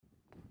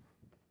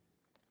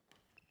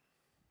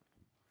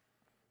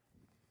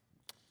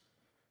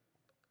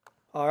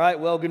All right,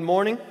 well, good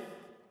morning.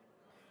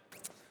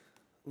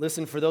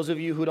 Listen, for those of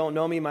you who don't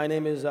know me, my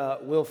name is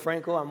Will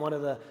Franco. I'm one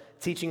of the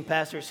teaching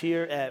pastors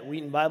here at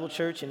Wheaton Bible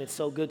Church, and it's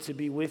so good to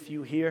be with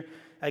you here.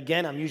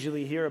 Again, I'm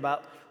usually here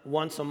about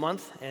once a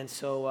month, and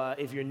so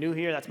if you're new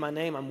here, that's my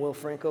name. I'm Will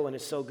Franco, and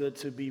it's so good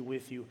to be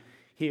with you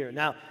here.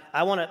 Now,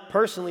 I want to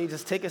personally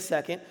just take a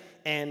second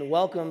and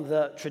welcome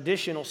the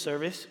traditional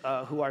service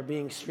who are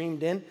being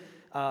streamed in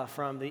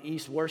from the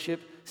East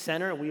Worship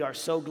Center. We are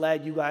so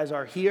glad you guys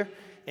are here.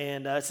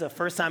 And it's the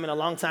first time in a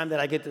long time that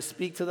I get to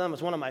speak to them.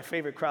 It's one of my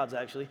favorite crowds,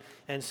 actually.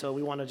 And so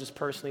we want to just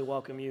personally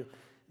welcome you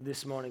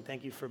this morning.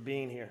 Thank you for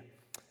being here.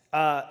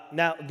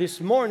 Now, this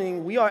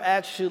morning, we are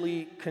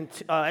actually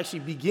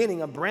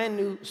beginning a brand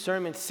new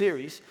sermon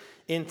series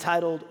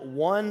entitled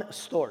One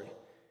Story.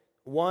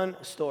 One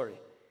Story.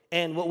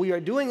 And what we are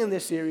doing in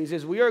this series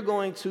is we are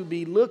going to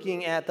be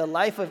looking at the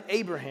life of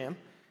Abraham,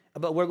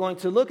 but we're going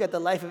to look at the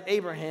life of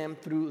Abraham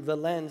through the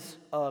lens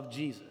of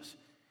Jesus.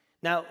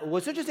 Now,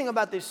 what's interesting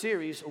about this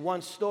series,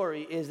 One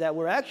Story, is that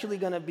we're actually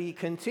going to be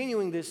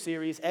continuing this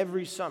series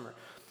every summer.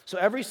 So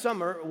every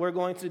summer, we're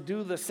going to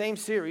do the same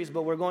series,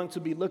 but we're going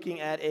to be looking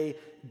at a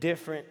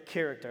different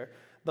character.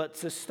 But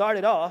to start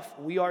it off,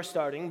 we are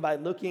starting by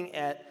looking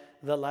at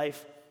the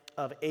life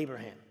of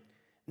Abraham.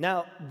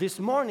 Now, this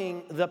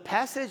morning, the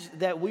passage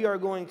that we are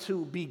going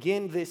to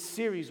begin this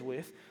series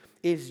with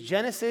is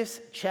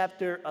Genesis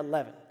chapter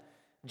 11.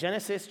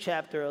 Genesis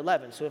chapter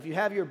 11. So if you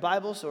have your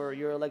Bibles or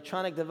your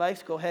electronic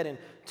device, go ahead and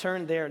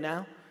turn there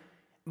now.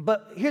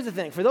 But here's the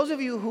thing. For those of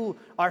you who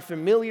are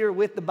familiar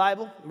with the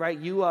Bible, right,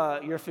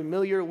 you're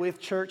familiar with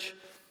church,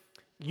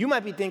 you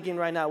might be thinking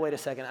right now, wait a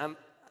second,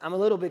 I'm a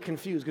little bit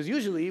confused. Because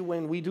usually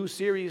when we do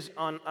series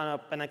on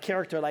a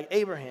character like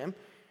Abraham,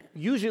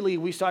 usually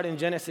we start in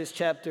Genesis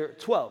chapter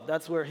 12.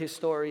 That's where his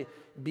story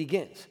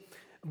begins.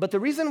 But the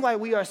reason why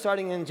we are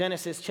starting in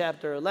Genesis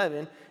chapter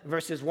 11,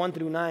 verses 1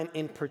 through 9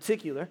 in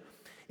particular,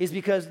 is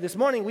because this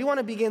morning we want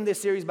to begin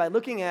this series by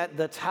looking at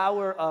the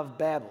Tower of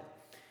Babel.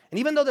 And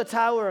even though the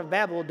Tower of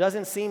Babel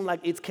doesn't seem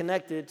like it's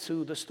connected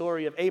to the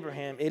story of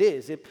Abraham, it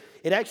is. It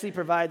actually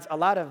provides a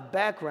lot of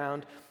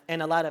background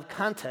and a lot of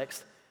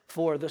context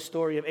for the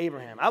story of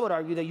Abraham. I would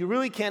argue that you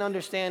really can't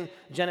understand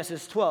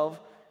Genesis 12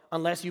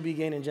 unless you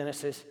begin in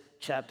Genesis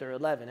chapter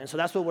 11. And so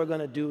that's what we're going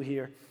to do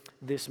here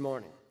this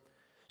morning.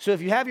 So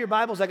if you have your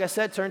Bibles, like I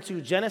said, turn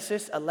to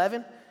Genesis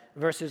 11,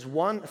 verses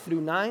 1 through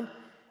 9.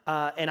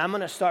 And I'm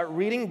going to start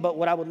reading, but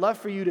what I would love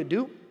for you to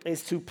do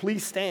is to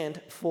please stand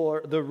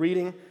for the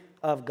reading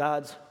of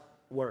God's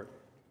Word.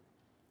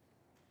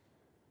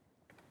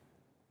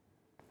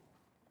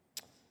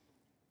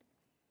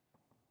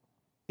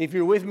 If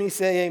you're with me,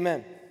 say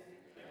amen.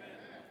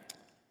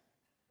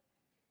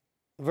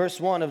 Verse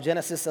 1 of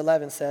Genesis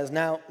 11 says,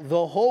 "Now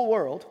the whole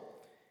world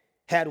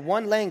had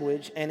one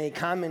language and a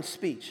common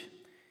speech.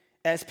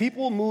 As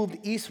people moved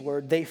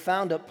eastward, they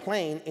found a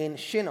plain in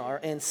Shinar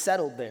and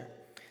settled there.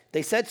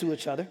 They said to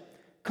each other,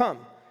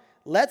 'Come,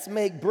 let's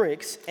make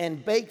bricks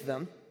and bake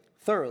them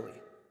thoroughly.'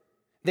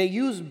 They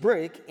used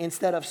brick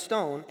instead of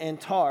stone and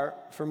tar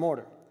for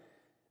mortar.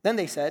 Then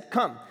they said,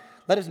 'Come,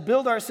 let us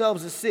build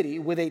ourselves a city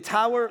with a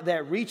tower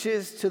that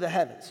reaches to the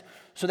heavens,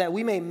 so that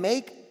we may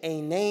make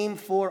a name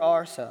for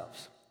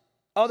ourselves.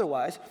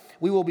 Otherwise,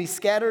 we will be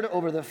scattered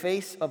over the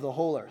face of the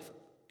whole earth.'"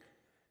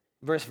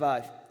 Verse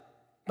 5,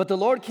 "But the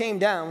Lord came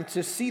down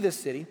to see the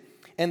city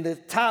and the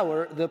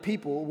tower the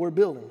people were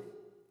building.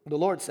 The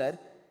Lord said,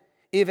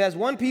 'If as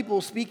one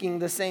people speaking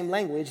the same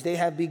language they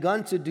have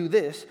begun to do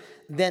this,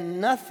 then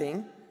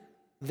nothing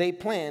they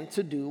plan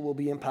to do will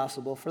be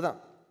impossible for them.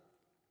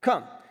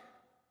 Come,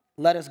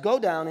 let us go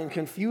down and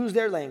confuse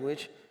their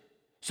language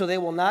so they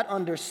will not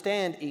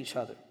understand each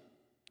other.'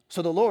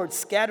 So the Lord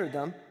scattered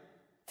them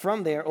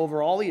from there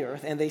over all the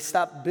earth, and they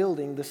stopped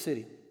building the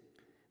city.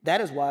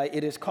 That is why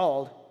it is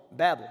called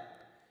Babel,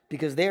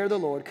 because there the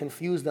Lord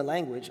confused the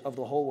language of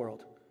the whole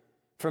world.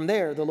 From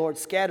there the Lord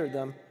scattered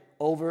them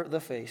over the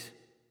face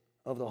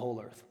of the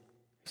whole earth."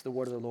 It's the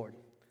word of the Lord.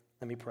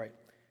 Let me pray.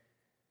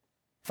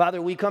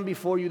 Father, we come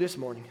before you this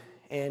morning,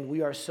 and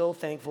we are so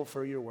thankful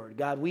for your word.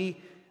 God,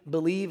 we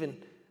believe in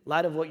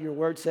light of what your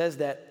word says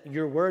that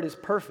your word is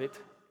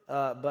perfect,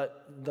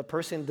 but the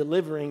person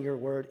delivering your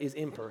word is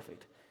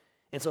imperfect.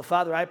 And so,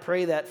 Father, I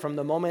pray that from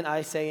the moment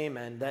I say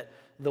amen, that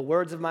the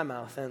words of my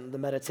mouth and the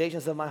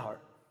meditations of my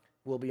heart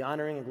will be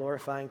honoring and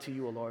glorifying to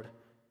you, O Lord,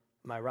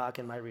 my rock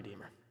and my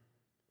redeemer.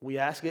 We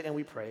ask it and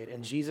we pray it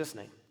in Jesus'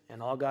 name.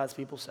 And all God's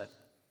people said,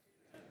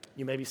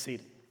 you may be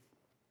seated.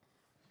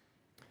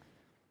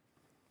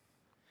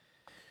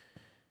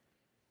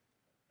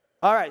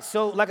 All right,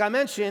 so like I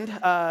mentioned,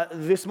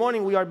 this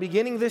morning we are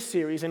beginning this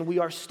series, and we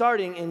are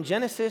starting in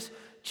Genesis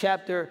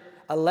chapter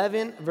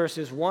 11,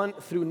 verses 1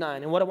 through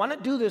 9. And what I want to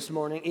do this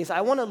morning is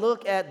I want to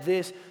look at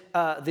this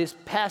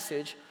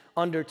passage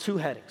under two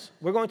headings.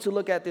 We're going to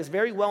look at this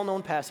very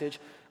well-known passage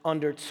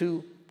under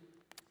two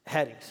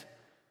headings.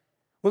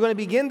 We're going to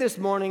begin this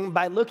morning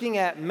by looking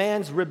at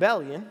man's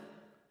rebellion,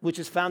 which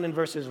is found in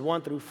verses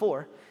 1 through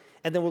 4.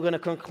 And then we're going to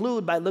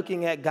conclude by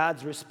looking at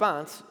God's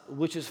response,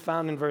 which is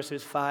found in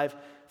verses 5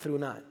 through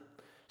 9.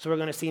 So we're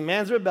going to see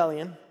man's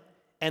rebellion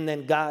and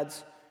then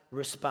God's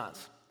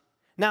response.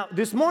 Now,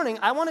 this morning,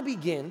 I want to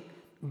begin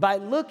by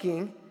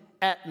looking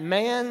at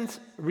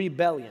man's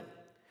rebellion.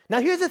 Now,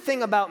 here's the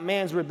thing about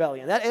man's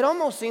rebellion. That it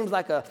almost seems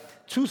like a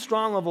too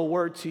strong of a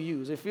word to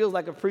use. It feels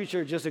like a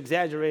preacher just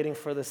exaggerating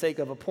for the sake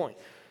of a point.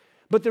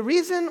 But the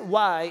reason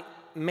why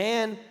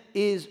man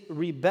is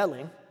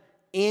rebelling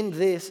in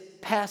this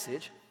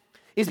passage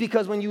is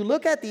because when you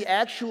look at the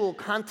actual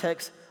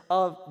context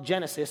of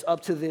Genesis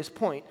up to this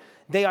point,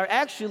 they are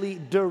actually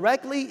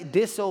directly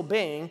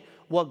disobeying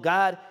what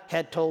God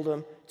had told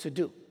them to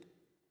do.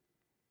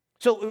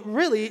 So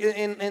really,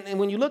 and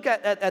when you look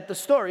at the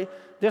story,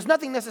 there's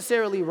nothing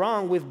necessarily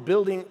wrong with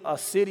building a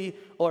city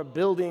or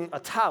building a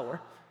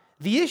tower.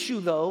 The issue,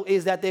 though,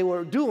 is that they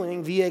were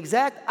doing the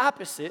exact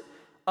opposite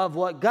of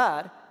what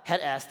God had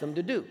asked them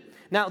to do.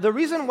 Now, the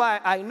reason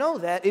why I know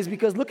that is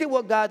because look at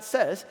what God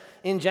says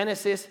in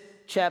Genesis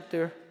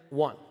chapter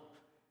 1.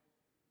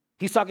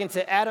 He's talking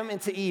to Adam and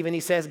to Eve, and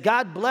he says,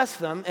 God blessed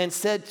them and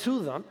said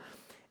to them,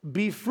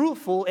 be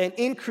fruitful and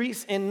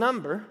increase in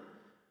number,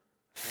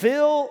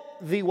 fill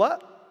the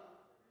what?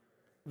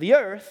 The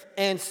earth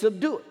and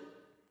subdue it.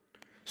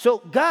 So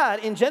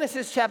God, in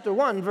Genesis chapter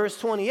 1, verse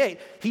 28,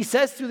 he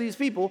says to these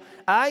people,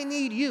 I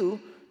need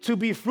you to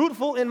be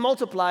fruitful and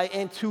multiply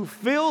and to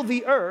fill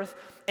the earth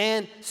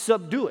and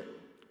subdue it.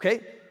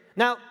 Okay?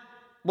 Now,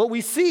 what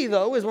we see,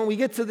 though, is when we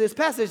get to this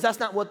passage, that's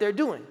not what they're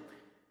doing.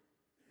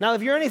 Now,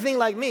 if you're anything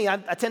like me, I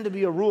tend to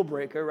be a rule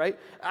breaker, right?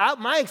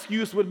 My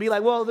excuse would be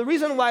like, well, the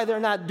reason why they're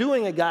not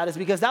doing it, God, is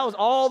because that was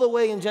all the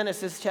way in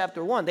Genesis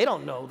chapter 1. They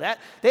don't know that.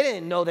 They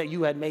didn't know that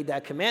you had made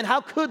that command.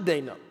 How could they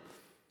know?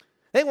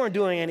 They weren't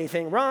doing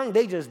anything wrong.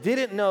 They just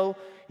didn't know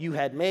you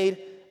had made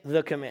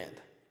the command.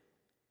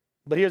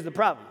 But here's the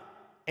problem.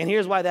 And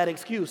here's why that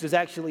excuse is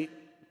actually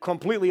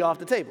completely off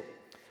the table.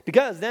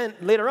 Because then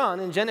later on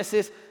in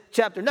Genesis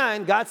chapter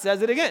 9, God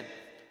says it again.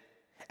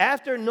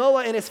 After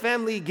Noah and his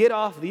family get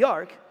off the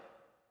ark,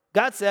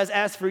 God says,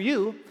 as for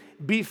you,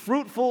 be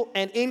fruitful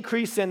and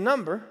increase in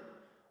number,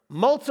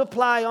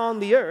 multiply on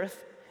the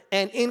earth,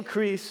 and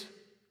increase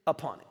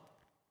upon it.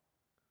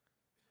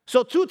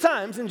 So 2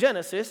 times in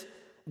Genesis,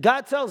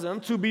 God tells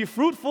them to be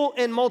fruitful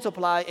and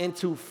multiply and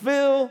to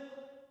fill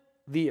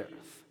the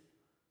earth.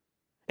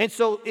 And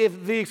so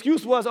if the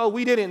excuse was, oh,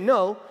 we didn't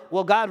know,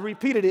 well, God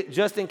repeated it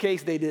just in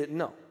case they didn't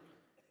know.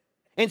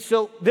 And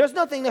so there's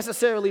nothing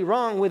necessarily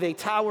wrong with a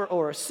tower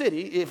or a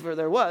city. If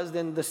there was,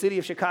 then the city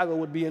of Chicago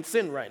would be in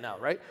sin right now,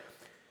 right?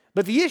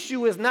 But the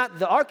issue is not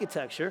the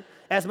architecture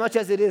as much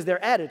as it is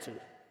their attitude.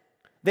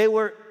 They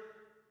were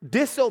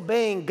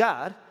disobeying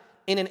God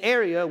in an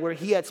area where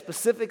he had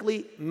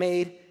specifically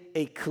made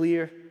a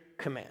clear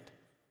command.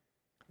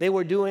 They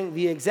were doing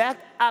the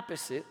exact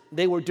opposite.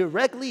 They were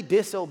directly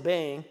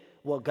disobeying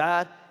what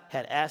God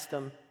had asked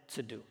them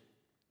to do,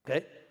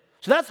 okay?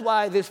 So that's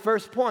why this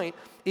first point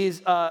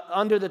is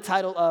under the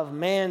title of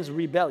man's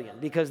rebellion,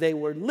 because they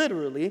were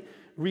literally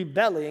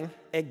rebelling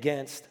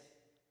against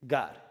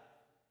God.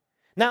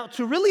 Now,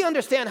 to really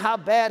understand how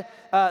bad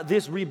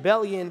this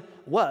rebellion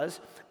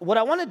was, what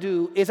I want to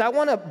do is I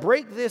want to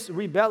break this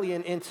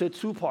rebellion into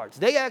 2 parts.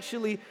 They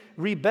actually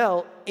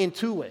rebel in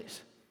 2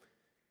 ways.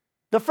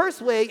 The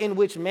first way in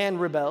which man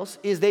rebels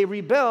is they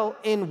rebel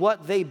in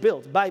what they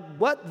built. By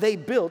what they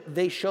built,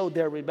 they showed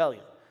their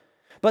rebellion.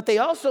 But they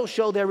also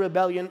show their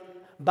rebellion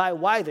by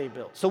why they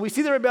built. So we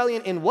see the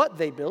rebellion in what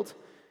they built,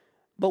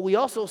 but we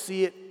also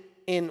see it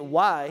in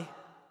why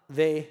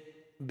they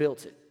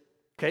built it.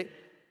 Okay?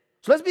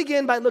 So let's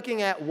begin by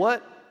looking at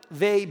what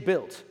they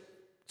built.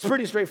 It's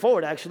pretty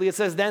straightforward, actually. It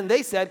says, then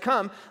they said,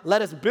 come,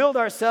 let us build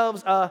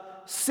ourselves a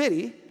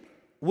city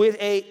with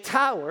a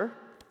tower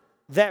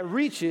that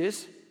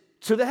reaches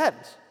to the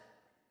heavens.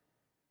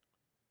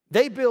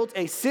 They built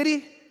a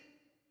city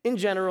in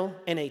general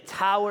and a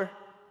tower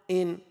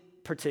in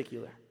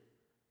particular.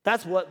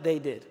 That's what they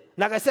did.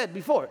 Like I said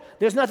before,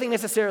 there's nothing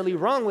necessarily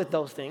wrong with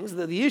those things.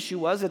 The issue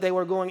was that they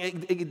were going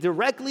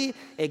directly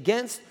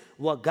against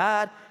what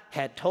God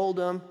had told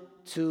them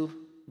to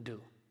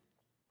do.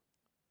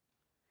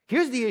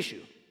 Here's the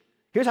issue.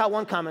 Here's how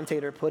one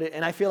commentator put it,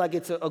 and I feel like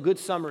it's a good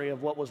summary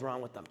of what was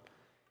wrong with them.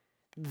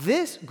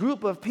 This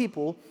group of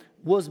people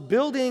was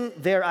building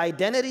their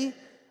identity,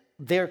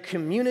 their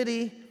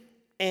community,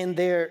 and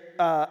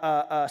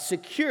their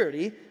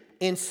security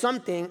in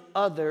something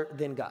other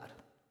than God.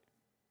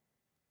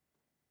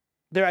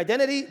 Their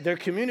identity, their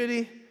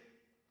community,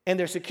 and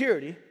their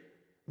security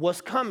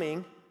was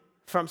coming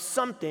from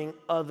something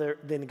other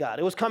than God.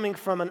 It was coming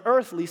from an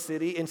earthly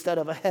city instead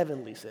of a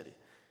heavenly city.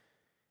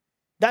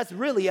 That's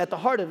really at the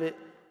heart of it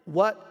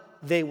what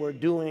they were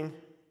doing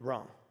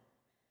wrong.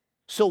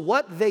 So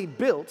what they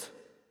built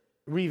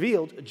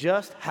revealed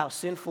just how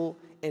sinful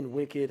and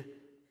wicked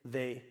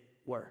they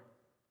were.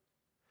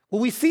 What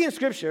we see in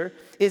Scripture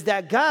is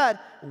that God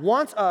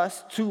wants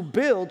us to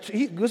build,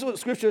 this is what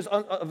Scripture is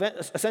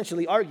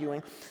essentially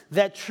arguing,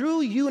 that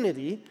true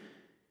unity,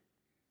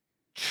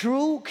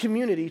 true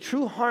community,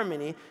 true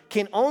harmony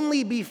can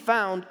only be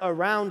found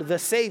around the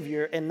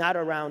Savior and not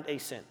around a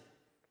sin.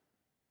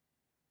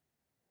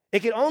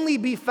 It can only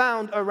be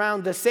found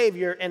around the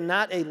Savior and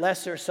not a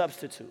lesser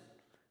substitute.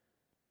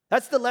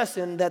 That's the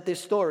lesson that this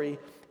story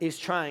is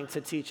trying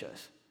to teach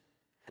us.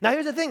 Now,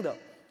 here's the thing, though.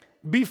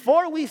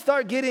 Before we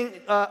start getting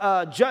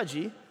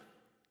judgy,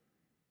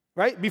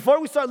 right? Before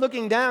we start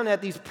looking down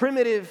at these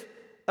primitive,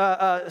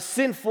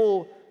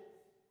 sinful,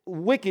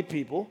 wicked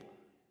people,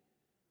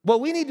 what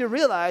we need to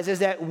realize is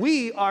that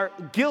we are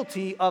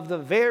guilty of the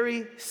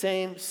very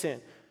same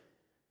sin.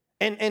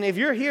 And if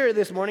you're here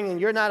this morning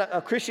and you're not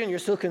a Christian, you're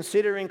still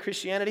considering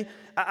Christianity,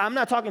 I'm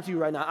not talking to you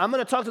right now. I'm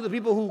going to talk to the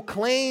people who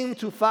claim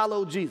to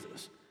follow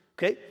Jesus,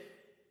 okay?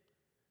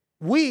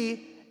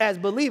 We, as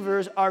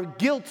believers, are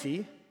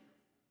guilty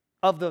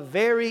of the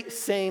very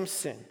same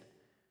sin.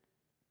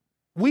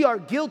 We are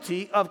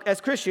guilty of,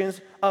 as Christians,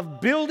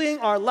 of building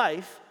our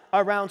life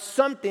around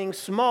something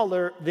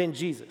smaller than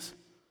Jesus.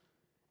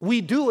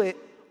 We do it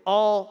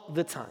all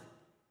the time.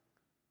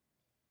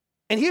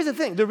 And here's the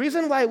thing, the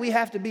reason why we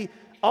have to be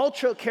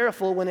ultra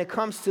careful when it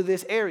comes to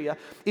this area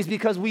is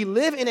because we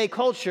live in a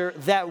culture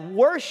that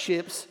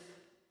worships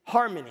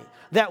harmony,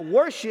 that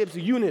worships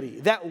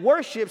unity, that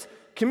worships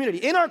community.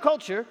 In our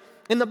culture,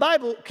 in the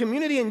Bible,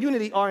 community and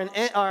unity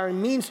are a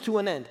means to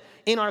an end.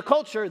 In our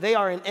culture, they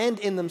are an end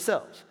in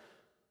themselves.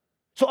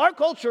 So our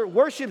culture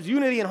worships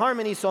unity and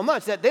harmony so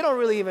much that they don't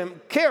really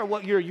even care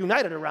what you're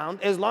united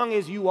around as long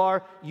as you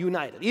are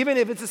united, even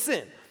if it's a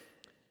sin.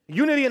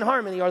 Unity and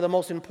harmony are the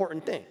most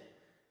important thing.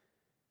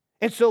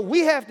 And so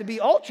we have to be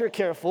ultra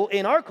careful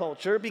in our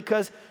culture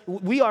because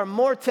we are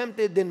more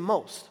tempted than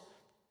most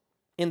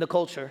in the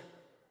culture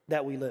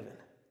that we live in.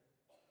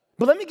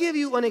 But let me give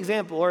you an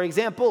example or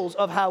examples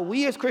of how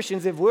we as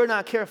Christians, if we're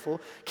not careful,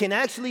 can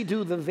actually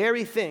do the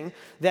very thing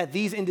that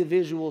these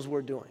individuals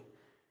were doing.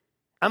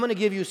 I'm going to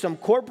give you some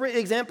corporate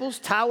examples,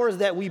 towers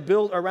that we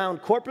build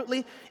around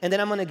corporately, and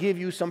then I'm going to give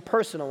you some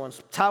personal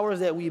ones, towers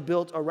that we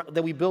build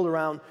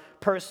around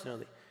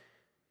personally.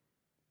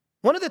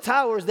 One of the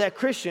towers that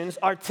Christians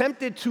are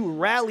tempted to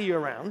rally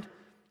around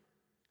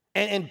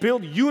and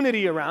build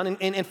unity around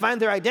and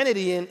find their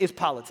identity in is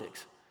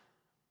politics.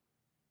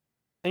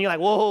 And you're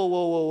like,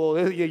 whoa,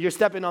 you're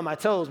stepping on my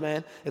toes,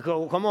 man.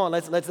 Come on,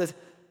 let's.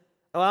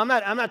 Well, I'm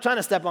not trying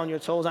to step on your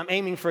toes. I'm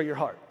aiming for your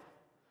heart.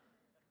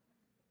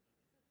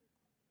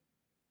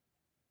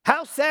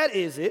 How sad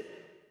is it?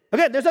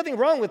 Again, there's nothing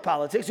wrong with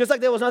politics, just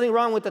like there was nothing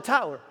wrong with the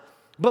tower.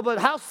 But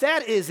how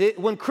sad is it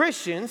when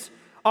Christians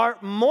are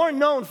more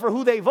known for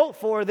who they vote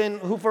for than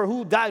for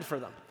who died for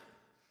them?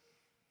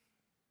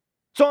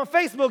 So on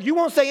Facebook, you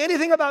won't say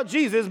anything about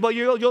Jesus, but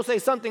you'll say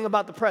something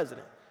about the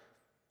president.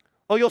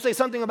 Or you'll say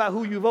something about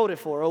who you voted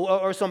for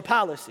or some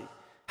policy.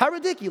 How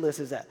ridiculous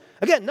is that?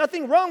 Again,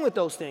 nothing wrong with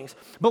those things.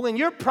 But when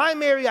your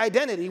primary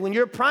identity, when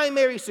your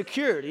primary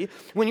security,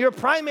 when your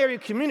primary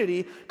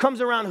community comes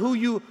around who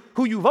you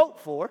vote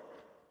for,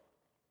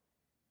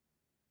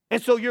 and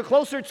so you're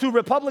closer to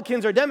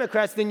Republicans or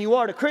Democrats than you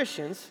are to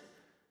Christians,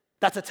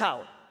 that's a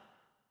tower.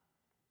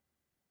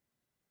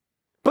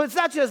 But it's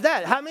not just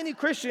that. How many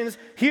Christians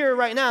here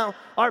right now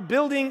are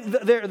building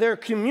their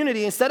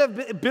community, instead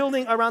of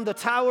building around the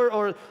tower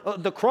or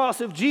the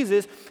cross of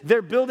Jesus,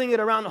 they're building it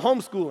around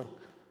homeschooling.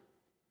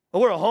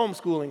 Well, we're a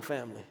homeschooling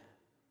family.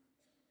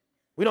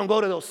 We don't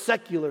go to those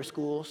secular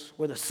schools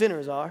where the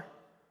sinners are.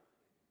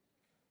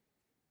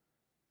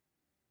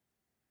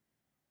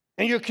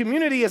 And your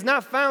community is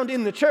not found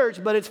in the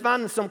church, but it's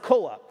found in some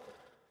co-op.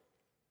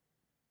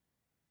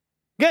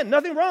 Again,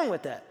 nothing wrong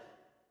with that.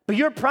 But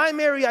your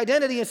primary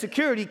identity and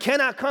security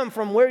cannot come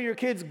from where your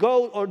kids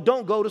go or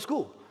don't go to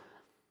school.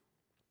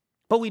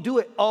 But we do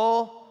it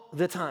all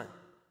the time.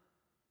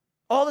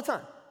 All the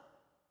time.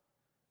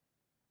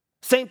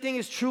 Same thing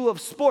is true of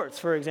sports,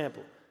 for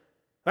example.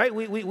 Right?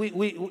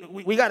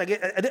 We got to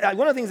get,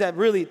 one of the things that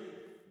really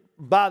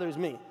bothers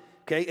me,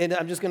 okay, and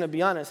I'm just going to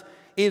be honest,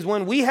 is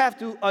when we have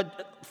to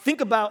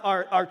think about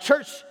our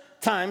church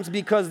times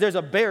because there's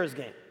a Bears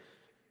game.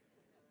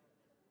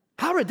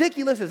 How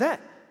ridiculous is that?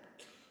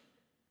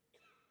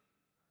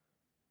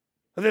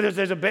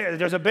 There's a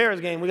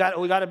Bears game.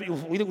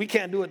 We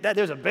can't do it.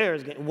 There's a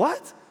Bears game.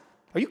 What?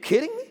 Are you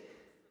kidding me?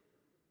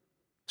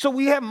 So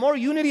we have more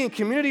unity and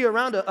community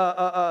around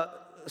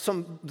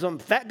some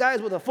fat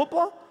guys with a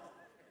football?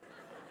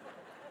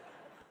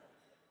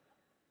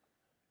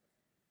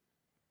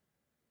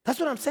 That's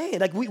what I'm saying.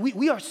 Like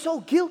we are so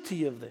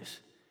guilty of this.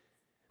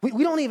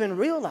 We don't even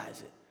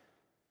realize it.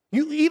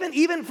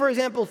 Even for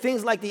example,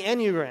 things like the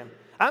Enneagram.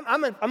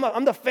 I'm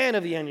the fan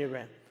of the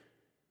Enneagram.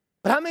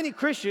 But how many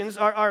Christians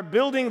are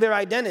building their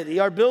identity,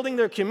 are building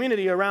their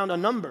community around a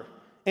number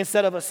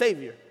instead of a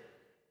Savior?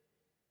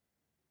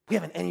 We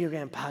have an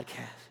Enneagram podcast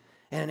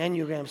and an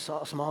Enneagram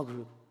small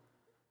group,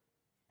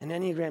 an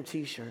Enneagram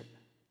t-shirt.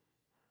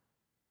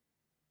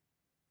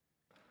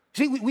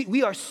 See,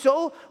 we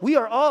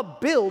are all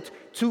built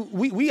to,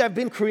 we have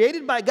been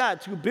created by God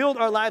to build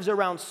our lives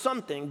around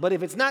something, but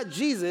if it's not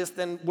Jesus,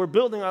 then we're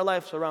building our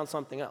lives around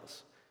something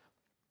else.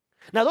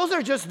 Now, those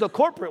are just the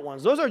corporate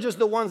ones. Those are just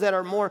the ones that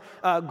are more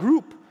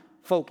group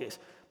focused.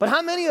 But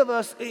how many of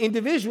us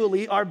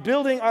individually are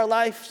building our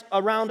lives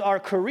around our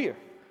career?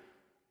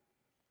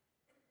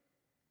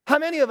 How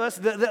many of us,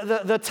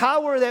 the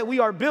tower that we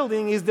are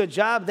building is the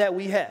job that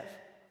we have?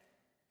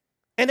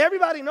 And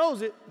everybody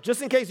knows it,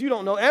 just in case you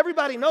don't know,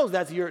 everybody knows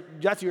that's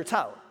your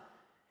tower.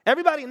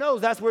 Everybody knows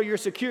that's where your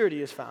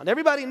security is found.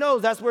 Everybody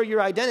knows that's where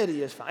your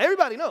identity is found.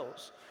 Everybody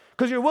knows,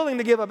 because you're willing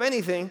to give up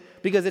anything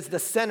because it's the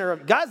center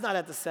of, God's not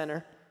at the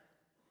center,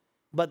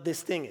 but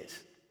this thing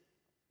is.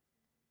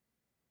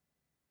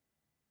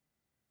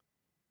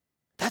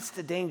 That's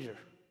the danger.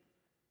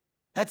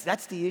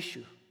 That's the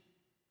issue.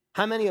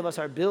 How many of us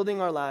are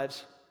building our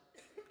lives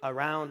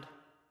around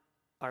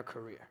our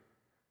career?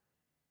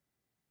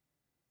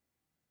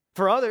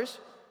 For others,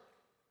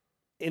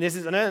 and this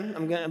is an end,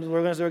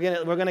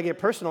 we're going to get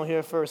personal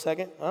here for a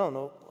second. I don't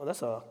know. Oh,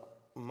 that's a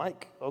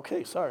mic.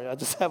 Okay, sorry. I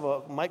just have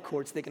a mic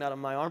cord sticking out of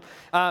my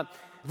arm.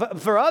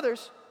 For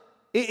others,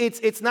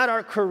 it's not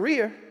our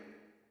career,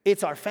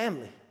 it's our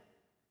family.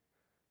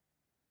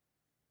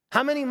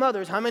 How many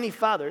mothers, how many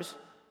fathers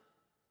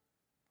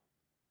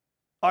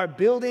are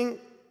building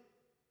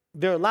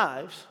their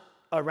lives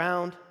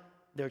around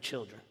their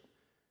children?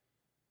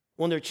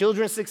 When their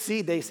children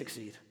succeed, they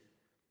succeed.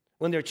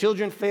 When their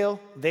children fail,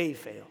 they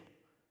fail.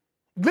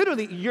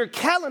 Literally, your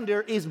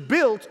calendar is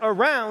built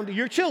around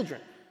your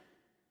children.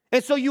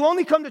 And so you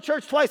only come to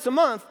church twice a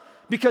month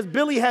because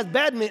Billy has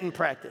badminton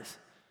practice.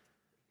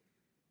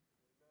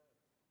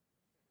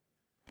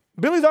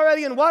 Billy's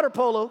already in water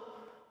polo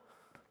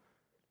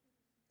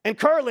and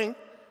curling,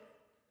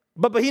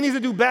 but he needs to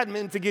do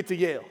badminton to get to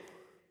Yale.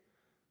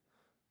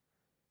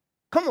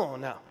 Come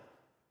on now.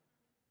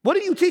 What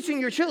are you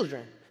teaching your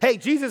children? Hey,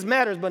 Jesus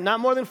matters, but not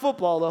more than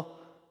football, though.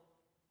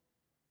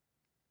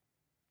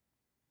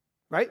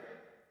 Right?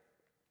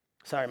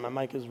 Sorry, my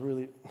mic is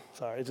really,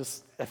 sorry.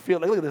 I feel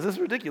like, look at this is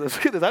ridiculous.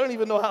 Look at this. I don't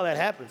even know how that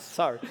happens.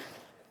 Sorry.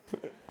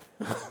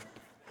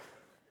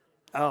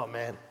 Oh,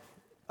 man.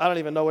 I don't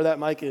even know where that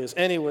mic is.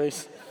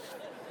 Anyways.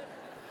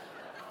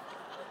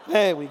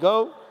 There we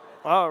go.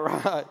 All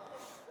right.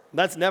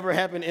 That's never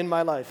happened in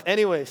my life.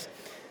 Anyways.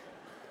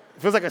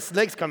 It feels like a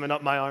snake's coming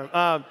up my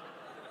arm.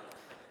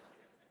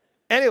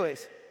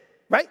 Anyways,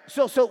 right?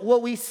 So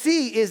what we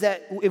see is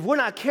that if we're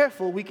not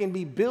careful, we can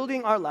be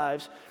building our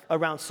lives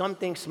around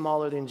something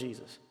smaller than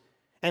Jesus.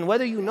 And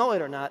whether you know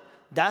it or not,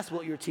 that's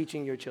what you're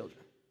teaching your children.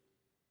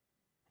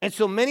 And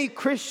so many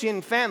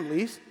Christian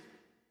families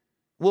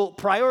will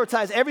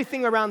prioritize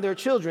everything around their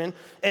children,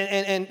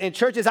 and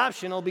church is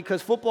optional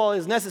because football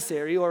is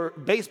necessary, or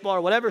baseball,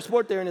 or whatever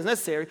sport they're in is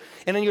necessary,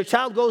 and then your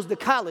child goes to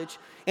college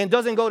and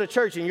doesn't go to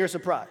church, and you're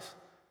surprised.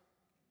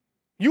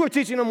 You were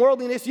teaching them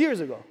worldliness years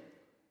ago.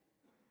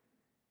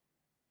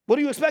 What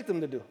do you expect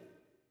them to do?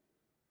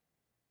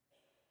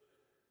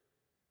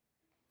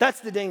 That's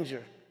the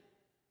danger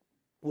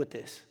with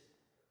this,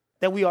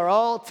 that we are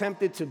all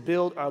tempted to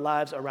build our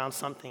lives around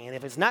something, and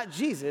if it's not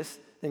Jesus,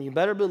 then you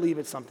better believe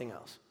it's something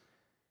else.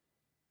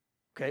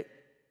 Okay?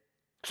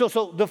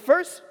 So the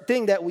first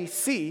thing that we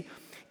see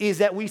is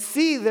that we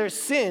see their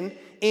sin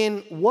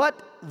in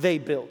what they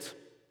built.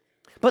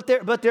 But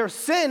their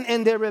sin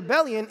and their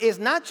rebellion is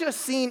not just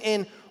seen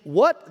in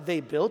what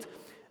they built,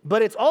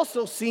 but it's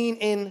also seen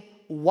in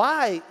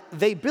why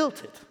they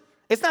built it.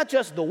 It's not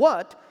just the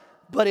what,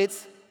 but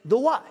it's the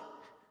why.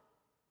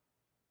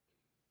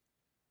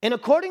 And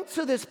according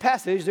to this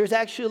passage, there's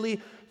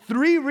actually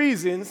 3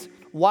 reasons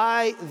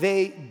why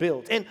they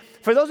built. And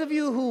for those of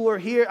you who were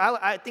here,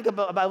 I think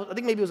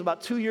maybe it was about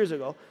 2 years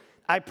ago,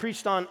 I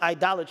preached on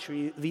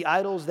idolatry, the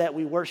idols that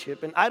we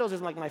worship. And idols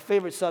is like my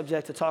favorite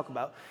subject to talk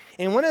about.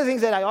 And one of the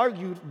things that I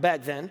argued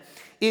back then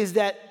is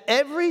that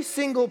every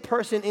single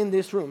person in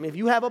this room, if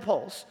you have a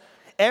pulse,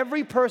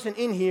 every person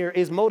in here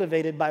is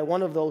motivated by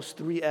one of those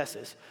 3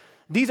 S's.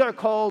 These are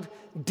called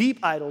deep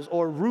idols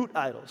or root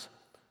idols.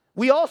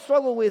 We all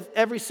struggle with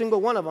every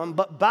single one of them,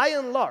 but by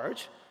and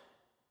large,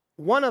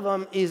 one of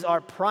them is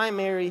our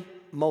primary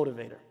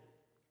motivator.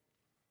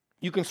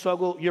 You can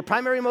struggle, your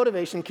primary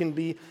motivation can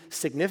be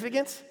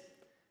significance,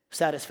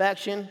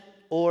 satisfaction,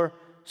 or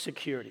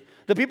security.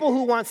 The people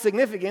who want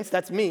significance,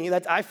 that's me,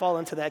 I fall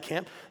into that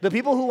camp. The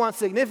people who want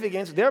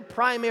significance, their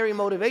primary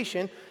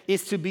motivation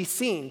is to be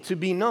seen, to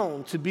be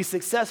known, to be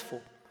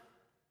successful,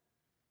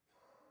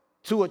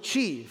 to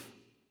achieve,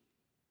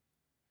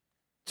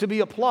 to be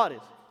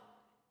applauded.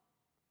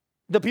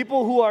 The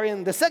people who are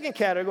in the second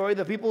category,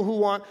 the people who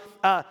want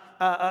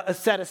a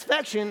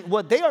satisfaction,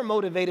 what they are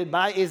motivated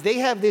by is they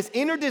have this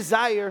inner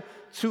desire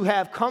to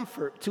have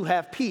comfort, to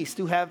have peace,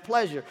 to have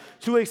pleasure,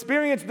 to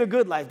experience the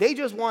good life. They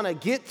just want to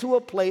get to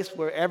a place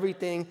where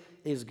everything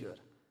is good.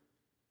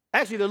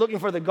 Actually, they're looking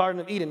for the Garden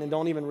of Eden and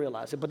don't even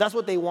realize it, but that's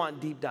what they want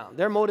deep down.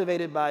 They're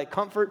motivated by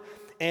comfort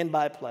and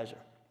by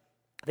pleasure.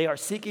 They are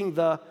seeking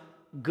the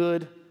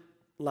good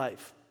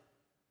life.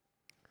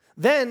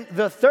 Then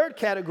the third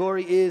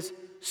category is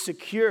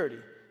security.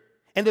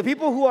 And the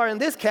people who are in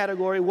this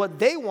category, what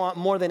they want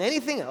more than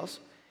anything else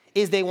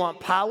is they want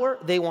power,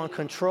 they want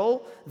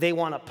control, they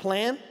want a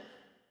plan.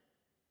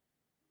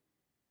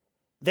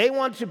 They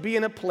want to be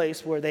in a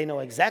place where they know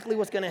exactly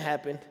what's going to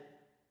happen,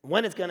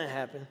 when it's going to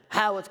happen,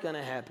 how it's going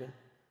to happen.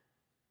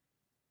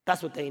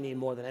 That's what they need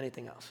more than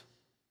anything else.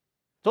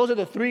 Those are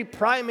the three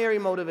primary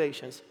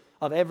motivations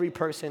of every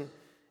person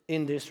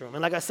in this room.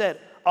 And like I said,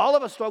 all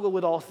of us struggle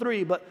with all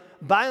three, but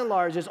by and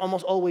large, there's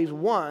almost always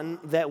one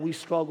that we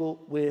struggle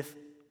with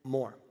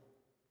more.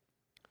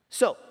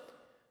 So,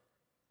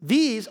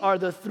 these are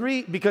the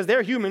three, because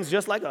they're humans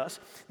just like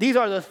us, these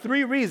are the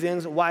three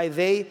reasons why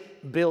they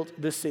built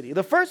the city.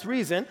 The first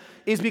reason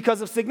is because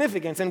of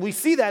significance, and we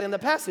see that in the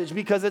passage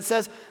because it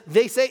says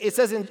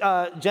in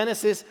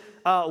Genesis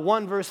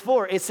 1 verse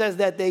 4, it says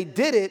that they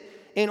did it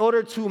in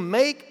order to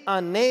make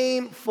a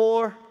name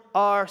for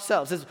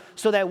ourselves. It's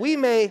so that we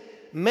may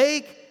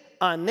make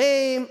a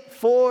name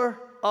for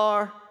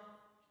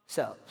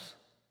ourselves.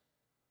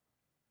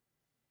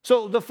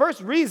 So the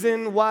first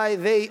reason why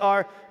they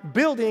are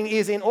building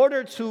is in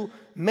order to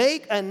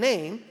make a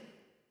name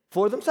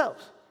for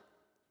themselves.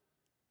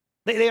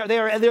 They're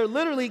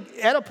literally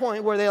at a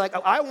point where they're like,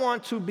 I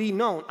want to be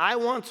known. I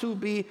want to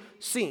be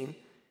seen.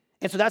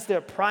 And so that's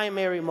their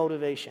primary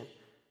motivation.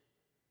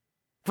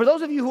 For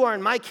those of you who are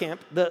in my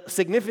camp, the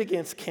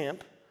significance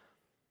camp,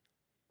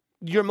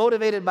 you're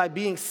motivated by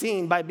being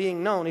seen, by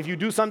being known. If you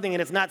do something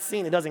and it's not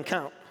seen, it doesn't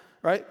count,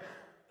 right?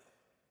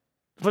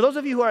 For those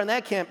of you who are in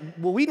that camp,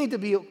 what we need to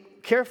be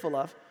careful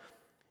of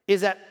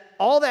is that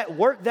all that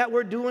work that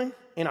we're doing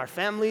in our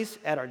families,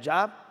 at our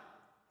job,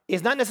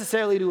 is not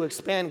necessarily to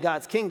expand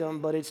God's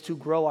kingdom, but it's to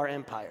grow our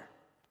empire.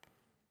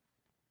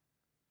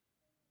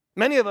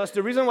 Many of us,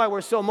 the reason why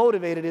we're so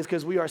motivated is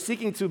because we are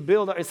seeking to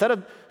build, instead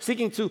of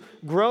seeking to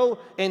grow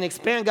and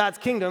expand God's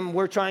kingdom,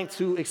 we're trying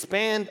to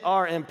expand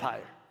our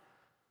empire.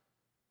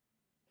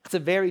 It's a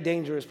very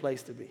dangerous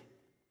place to be.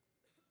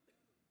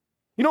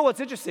 You know what's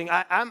interesting?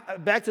 I'm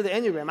back to the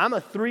Enneagram. I'm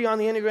a 3 on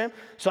the Enneagram,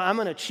 so I'm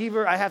an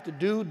achiever. I have to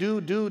do. And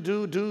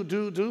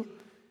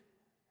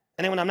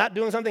then when I'm not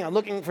doing something, I'm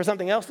looking for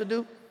something else to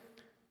do.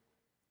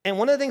 And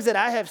one of the things that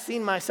I have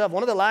seen myself,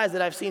 one of the lies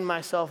that I've seen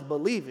myself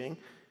believing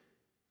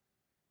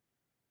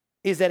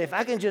is that if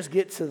I can just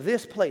get to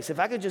this place, if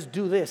I can just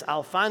do this,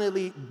 I'll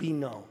finally be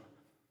known.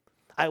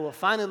 I will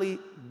finally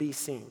be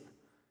seen.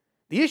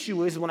 The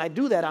issue is when I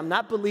do that, I'm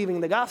not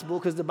believing the gospel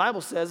because the Bible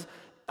says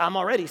I'm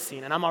already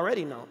seen and I'm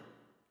already known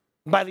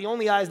by the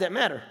only eyes that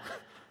matter.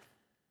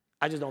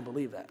 I just don't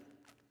believe that.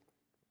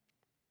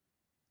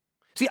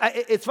 See,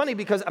 it's funny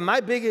because my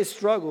biggest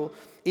struggle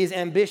is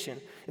ambition.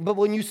 But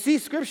when you see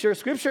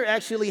Scripture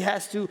actually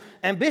has to,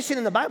 ambition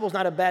in the Bible is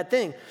not a bad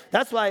thing.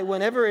 That's why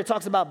whenever it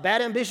talks about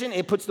bad ambition,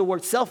 it puts the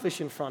word selfish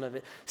in front of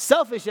it.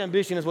 Selfish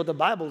ambition is what the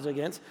Bible's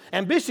against.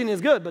 Ambition is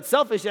good, but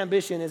selfish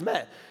ambition is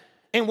bad.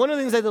 And one of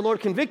the things that the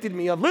Lord convicted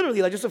me of,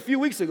 literally like just a few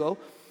weeks ago,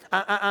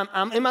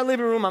 I'm in my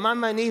living room, I'm on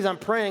my knees, I'm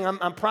praying,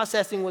 I'm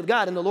processing with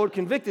God, and the Lord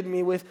convicted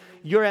me with,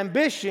 your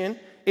ambition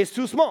is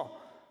too small.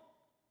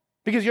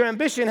 Because your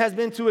ambition has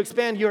been to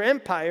expand your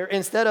empire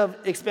instead of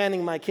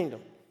expanding my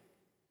kingdom.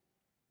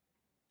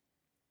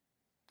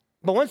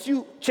 But once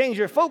you change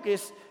your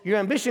focus, your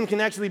ambition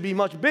can actually be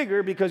much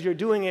bigger because you're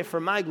doing it for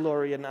my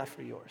glory and not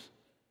for yours.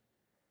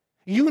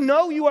 You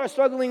know you are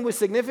struggling with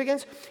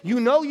significance. You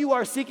know you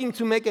are seeking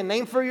to make a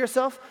name for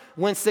yourself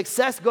when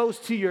success goes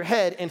to your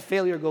head and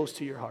failure goes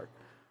to your heart.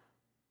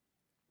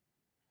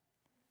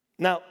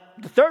 Now,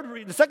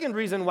 the second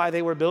reason why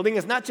they were building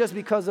is not just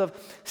because of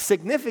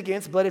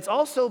significance, but it's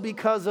also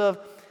because of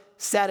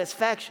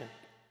satisfaction.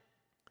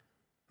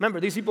 Remember,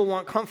 these people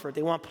want comfort.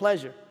 They want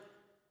pleasure.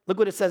 Look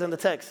what it says in the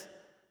text.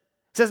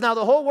 It says, now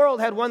the whole world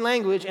had one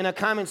language and a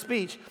common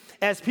speech.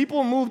 As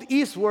people moved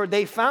eastward,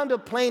 they found a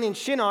plain in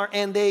Shinar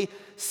and they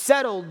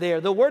settled there.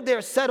 The word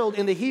there, settled,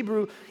 in the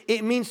Hebrew,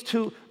 it means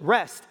to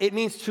rest. It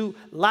means to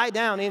lie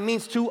down. It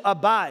means to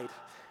abide.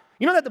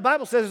 You know that the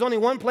Bible says there's only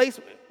one place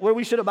where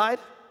we should abide?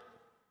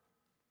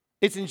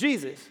 It's in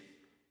Jesus.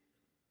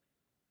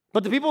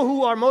 But the people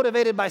who are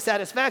motivated by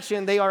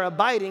satisfaction, they are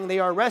abiding, they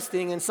are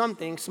resting in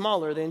something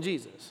smaller than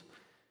Jesus.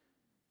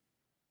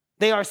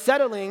 They are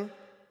settling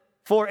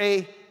for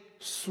a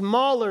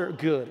smaller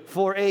good,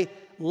 for a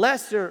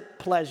lesser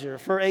pleasure,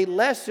 for a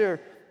lesser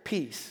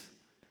peace,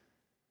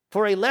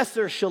 for a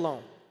lesser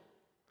shalom.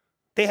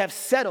 They have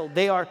settled.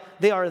 They are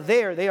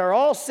there. They are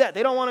all set.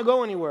 They don't want to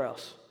go anywhere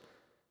else.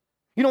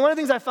 You know, one of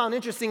the things I found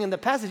interesting in the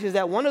passage is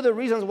that one of the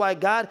reasons why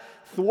God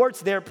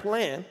thwarts their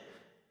plan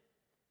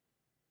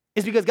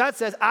is because God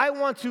says, I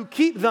want to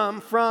keep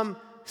them from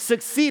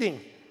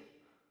succeeding.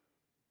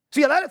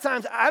 See, a lot of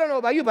times, I don't know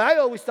about you, but I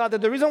always thought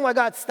that the reason why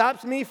God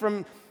stops me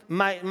from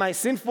my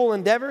sinful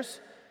endeavors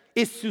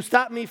is to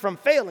stop me from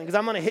failing, because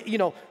I'm going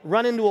to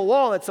run into a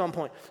wall at some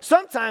point.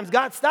 Sometimes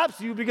God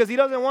stops you because he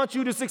doesn't want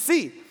you to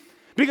succeed.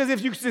 Because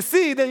if you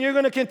succeed, then you're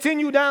going to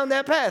continue down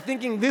that path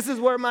thinking this is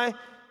where my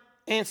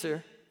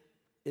answer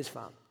is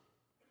found.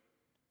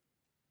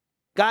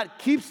 God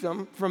keeps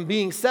them from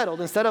being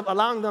settled. Instead of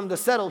allowing them to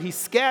settle, he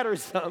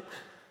scatters them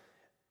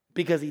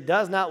because he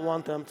does not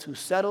want them to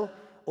settle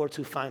or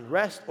to find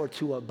rest or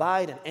to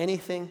abide in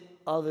anything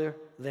other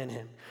than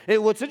him.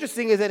 And what's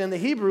interesting is that in the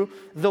Hebrew,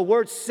 the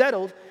word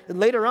settled,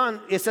 later on,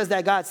 it says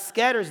that God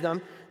scatters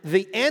them.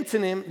 the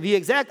antonym, the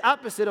exact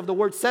opposite of the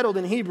word settled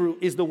in Hebrew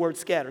is the word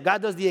scatter.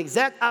 God does the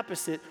exact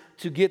opposite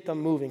to get them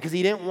moving because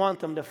he didn't want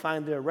them to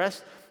find their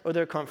rest or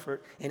their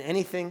comfort in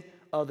anything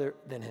other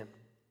than him.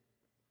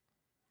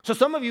 So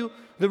some of you,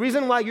 the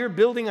reason why you're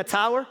building a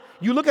tower,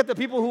 you look at the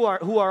people who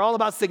are all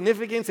about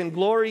significance and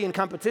glory and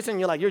competition,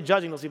 you're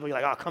judging those people.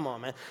 You're like, oh, come on,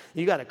 man.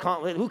 You got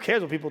to, who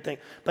cares what people think?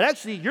 But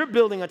actually, you're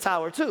building a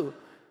tower too.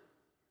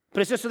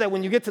 But it's just so that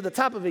when you get to the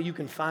top of it, you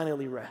can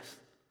finally rest.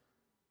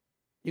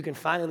 You can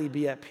finally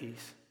be at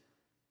peace.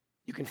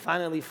 You can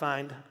finally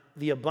find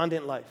the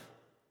abundant life.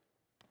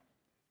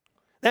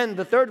 Then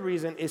the third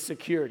reason is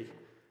security.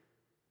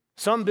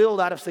 Some build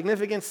out of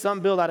significance,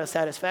 some build out of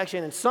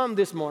satisfaction, and some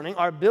this morning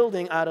are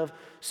building out of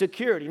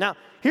security. Now,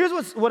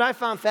 here's what I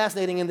found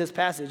fascinating in this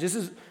passage.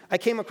 I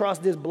came across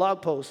this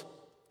blog post.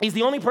 He's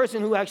the only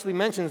person who actually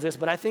mentions this,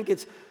 but I think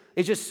it's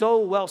just so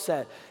well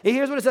said.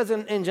 Here's what it says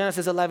in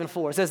Genesis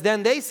 11:4. It says,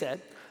 "Then they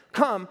said,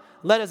 'Come,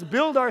 let us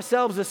build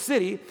ourselves a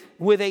city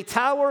with a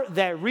tower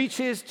that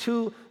reaches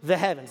to the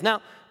heavens.'"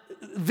 Now,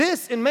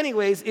 this, in many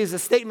ways, is a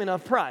statement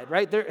of pride,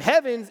 right?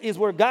 Heavens is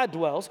where God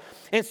dwells,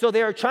 and so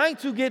they are trying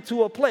to get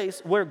to a place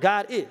where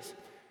God is.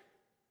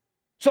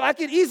 So I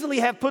could easily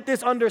have put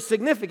this under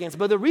significance,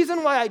 but the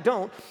reason why I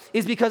don't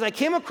is because I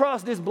came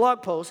across this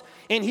blog post,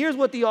 and here's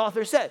what the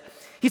author said.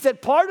 He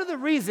said, part of the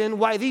reason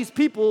why these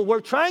people were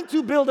trying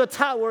to build a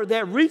tower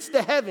that reached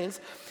the heavens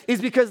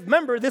is because,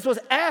 remember, this was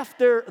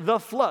after the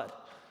flood.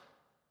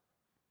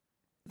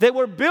 They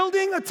were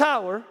building a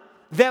tower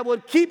that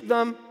would keep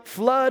them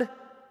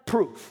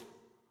flood-proof.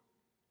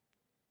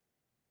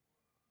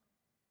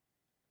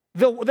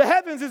 The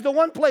heavens is the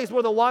one place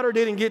where the water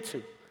didn't get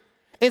to.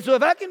 And so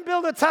if I can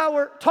build a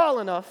tower tall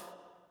enough,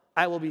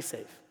 I will be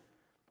safe.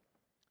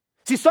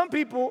 See, some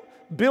people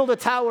build a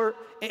tower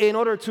in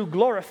order to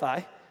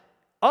glorify.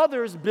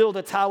 Others build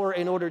a tower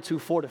in order to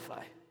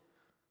fortify.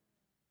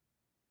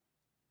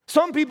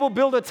 Some people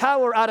build a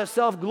tower out of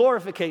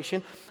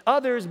self-glorification.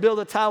 Others build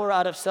a tower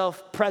out of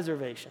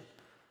self-preservation.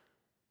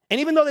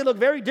 And even though they look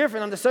very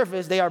different on the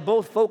surface, they are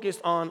both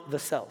focused on the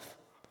self.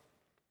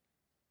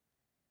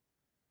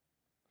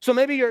 So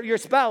maybe your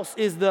spouse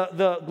is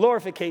the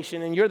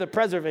glorification and you're the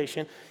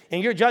preservation,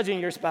 and you're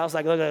judging your spouse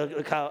like,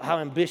 look how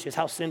ambitious,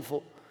 how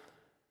sinful.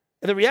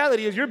 And the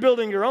reality is you're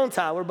building your own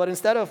tower, but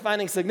instead of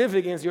finding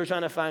significance, you're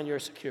trying to find your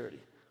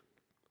security.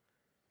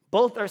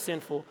 Both are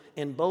sinful,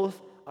 and both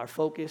are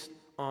focused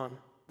on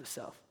the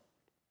self.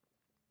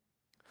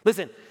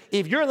 Listen,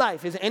 if your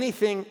life is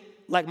anything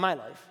like my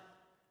life,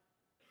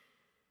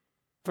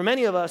 for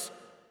many of us,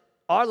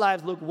 our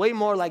lives look way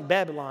more like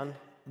Babylon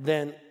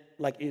than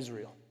like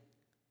Israel.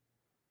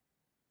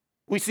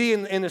 We see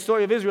in the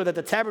story of Israel that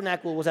the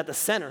tabernacle was at the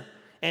center,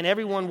 and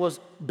everything was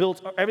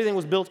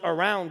built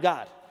around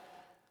God.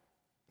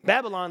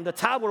 Babylon, the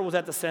tower was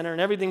at the center, and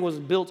everything was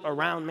built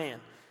around man.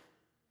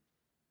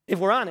 If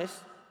we're honest,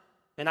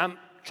 and I'm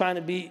trying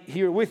to be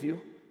here with you,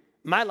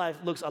 my life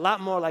looks a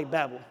lot more like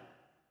Babel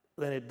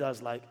than it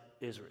does like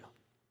Israel.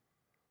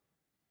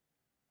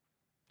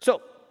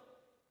 So,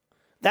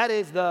 that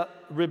is the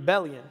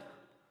rebellion.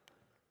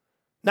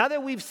 Now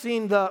that we've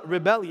seen the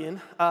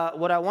rebellion,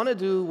 what I want to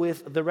do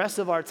with the rest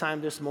of our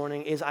time this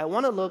morning is I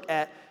want to look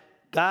at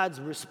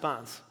God's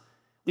response.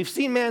 We've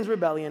seen man's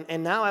rebellion,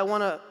 and now I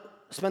want to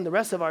spend the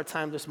rest of our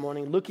time this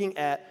morning looking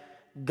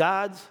at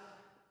God's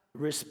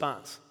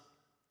response.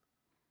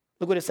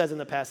 Look what it says in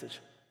the passage.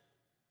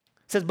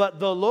 It says, "But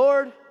the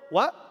Lord,"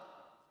 what?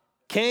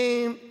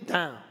 "Came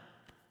down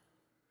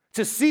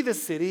to see the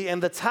city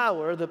and the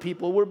tower the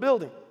people were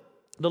building.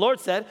 The Lord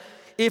said,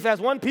 'If as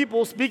one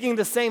people speaking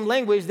the same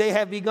language they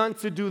have begun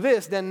to do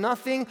this, then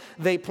nothing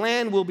they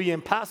plan will be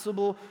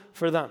impossible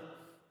for them.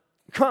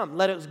 Come,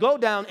 let us go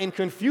down and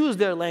confuse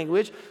their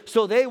language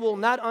so they will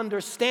not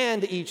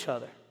understand each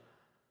other.'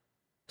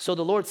 So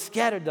the Lord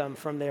scattered them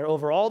from there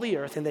over all the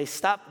earth, and they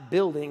stopped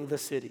building the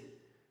city.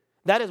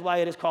 That is why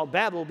it is called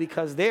Babel,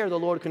 because there the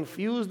Lord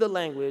confused the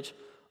language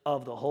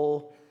of the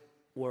whole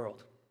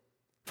world.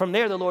 From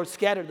there the Lord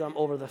scattered them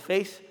over the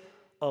face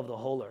of the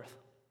whole earth."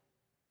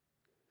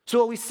 So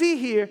what we see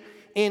here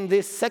in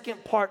this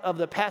second part of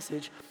the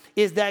passage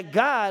is that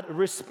God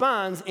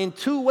responds in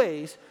two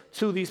ways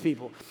to these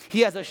people.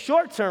 He has a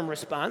short-term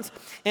response,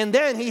 and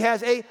then he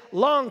has a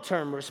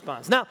long-term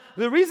response. Now,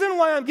 the reason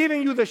why I'm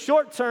giving you the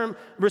short-term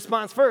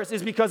response first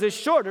is because it's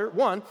shorter,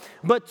 one,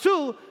 but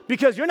two,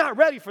 because you're not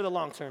ready for the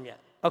long-term yet.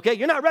 Okay,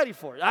 you're not ready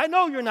for it. I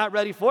know you're not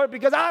ready for it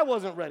because I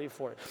wasn't ready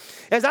for it.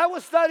 As I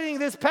was studying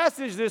this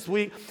passage this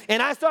week,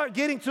 and I started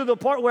getting to the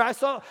part where I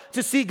saw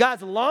to see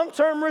God's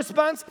long-term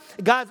response,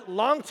 God's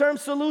long-term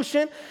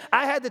solution,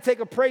 I had to take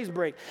a praise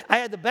break. I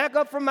had to back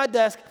up from my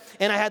desk,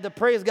 and I had to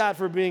praise God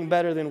for being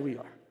better than we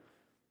are.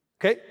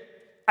 Okay?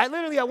 I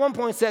literally at one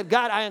point said,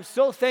 "God, I am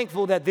so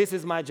thankful that this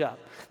is my job,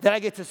 that I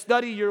get to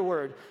study your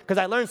word, because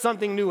I learn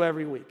something new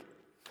every week."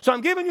 So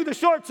I'm giving you the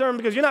short term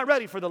because you're not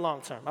ready for the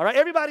long term, all right?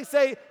 Everybody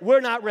say, "We're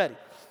not ready."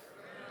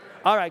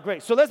 All right,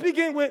 great. So let's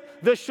begin with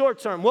the short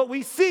term. What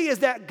we see is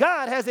that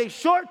God has a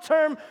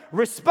short-term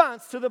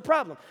response to the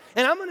problem.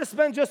 And I'm going to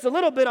spend just a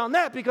little bit on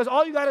that because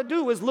all you got to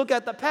do is look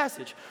at the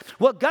passage.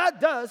 What God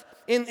does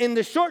in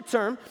the short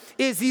term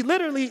is he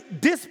literally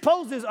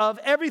disposes of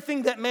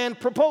everything that man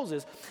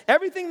proposes.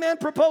 Everything man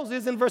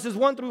proposes in verses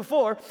 1 through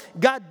 4,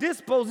 God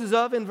disposes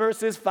of in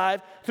verses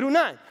 5 through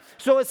 9.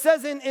 So it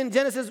says in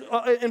Genesis,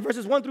 in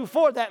verses 1 through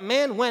 4, that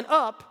man went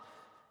up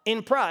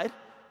in pride.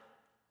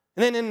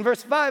 And then in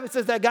verse 5, it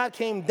says that God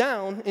came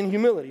down in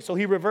humility. So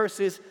he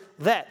reverses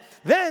that.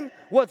 Then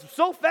what's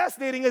so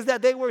fascinating is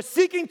that they were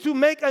seeking to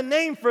make a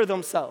name for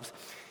themselves.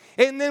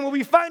 And then what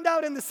we find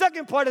out in the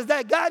second part is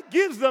that God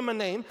gives them a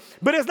name,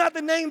 but it's not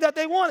the name that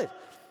they wanted.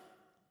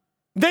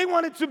 They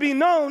wanted to be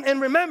known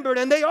and remembered,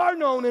 and they are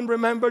known and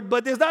remembered,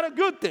 but it's not a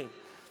good thing.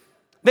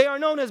 They are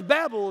known as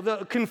Babel,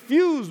 the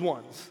confused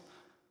ones.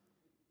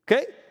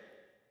 Okay?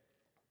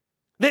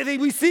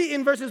 We see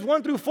in verses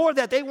 1 through 4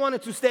 that they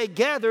wanted to stay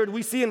gathered.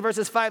 We see in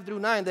verses 5 through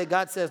 9 that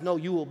God says, no,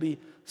 you will be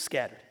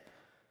scattered.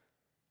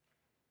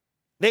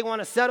 They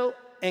want to settle,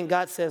 and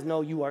God says,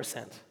 no, you are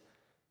sent.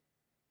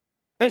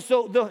 And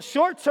so the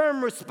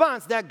short-term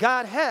response that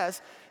God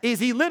has is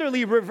he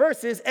literally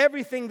reverses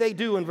everything they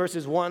do in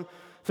verses 1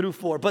 through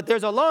 4. But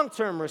there's a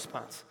long-term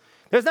response.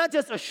 There's not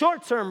just a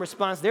short-term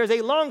response, there's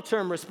a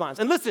long-term response.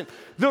 And listen,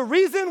 the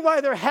reason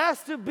why there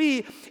has to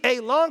be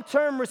a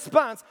long-term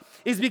response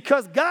is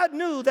because God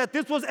knew that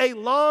this was a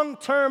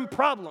long-term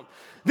problem.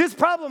 This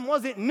problem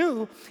wasn't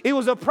new. It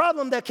was a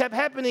problem that kept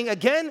happening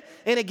again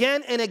and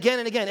again and again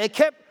and again. It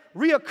kept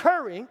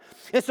reoccurring.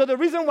 And so the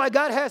reason why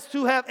God has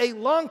to have a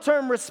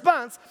long-term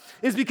response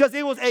is because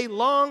it was a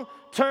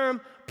long-term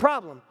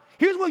problem.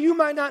 Here's what you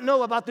might not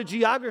know about the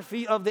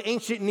geography of the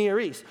ancient Near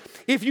East.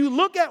 If you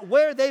look at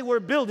where they were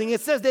building,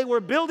 it says they were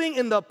building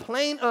in the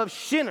plain of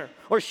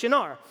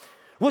Shinar.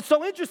 What's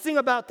so interesting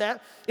about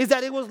that is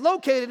that it was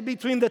located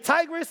between the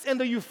Tigris and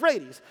the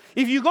Euphrates.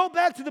 If you go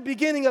back to the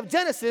beginning of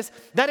Genesis,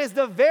 that is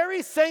the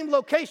very same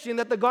location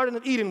that the Garden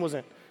of Eden was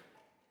in.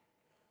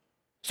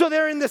 So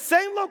they're in the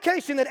same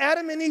location that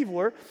Adam and Eve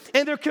were,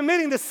 and they're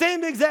committing the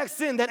same exact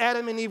sin that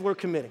Adam and Eve were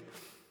committing.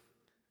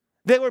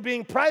 They were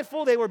being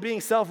prideful, they were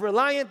being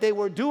self-reliant, they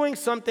were doing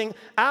something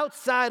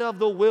outside of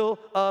the will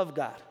of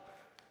God.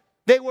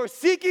 They were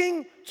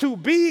seeking to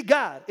be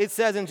God, it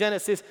says in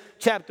Genesis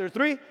chapter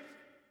 3.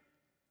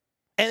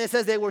 And it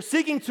says they were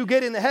seeking to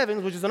get in the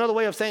heavens, which is another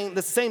way of saying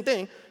the same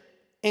thing,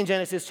 in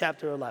Genesis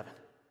chapter 11.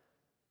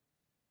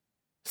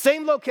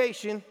 Same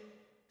location,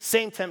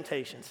 same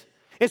temptations.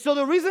 And so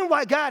the reason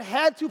why God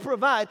had to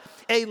provide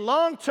a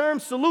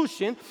long-term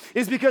solution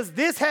is because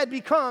this had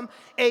become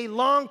a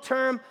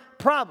long-term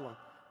problem.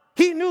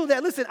 He knew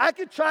that, listen, I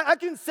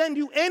can send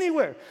you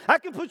anywhere. I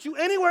can put you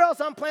anywhere else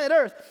on planet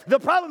Earth. The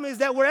problem is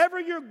that wherever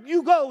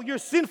you go, your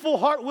sinful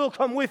heart will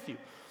come with you.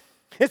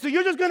 And so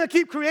you're just going to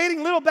keep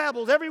creating little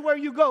Babels everywhere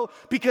you go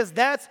because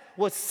that's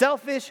what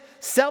selfish,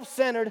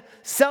 self-centered,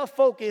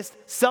 self-focused,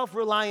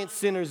 self-reliant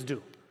sinners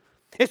do.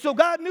 And so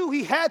God knew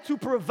he had to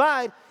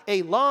provide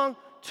a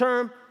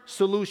long-term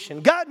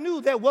solution. God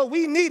knew that what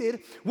we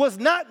needed was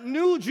not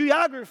new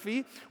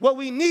geography. What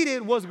we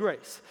needed was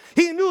grace.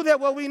 He knew that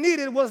what we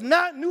needed was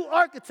not new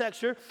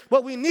architecture.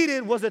 What we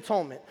needed was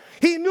atonement.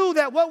 He knew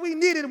that what we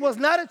needed was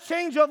not a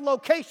change of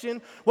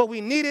location. What we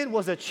needed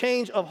was a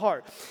change of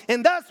heart.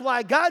 And that's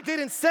why God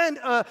didn't send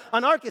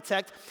an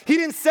architect. He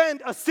didn't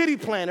send a city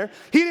planner.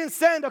 He didn't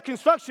send a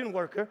construction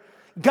worker.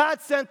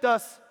 God sent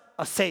us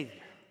a Savior.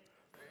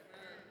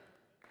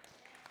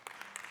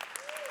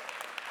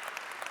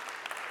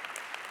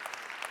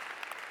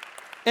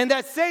 And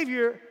that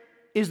Savior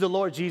is the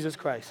Lord Jesus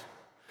Christ.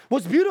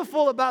 What's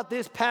beautiful about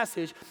this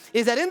passage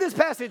is that in this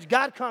passage,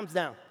 God comes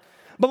down.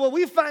 But what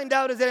we find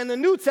out is that in the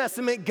New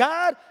Testament,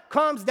 God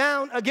comes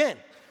down again.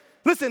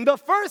 Listen, the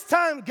first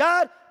time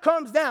God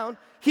comes down,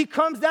 he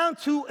comes down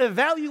to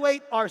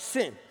evaluate our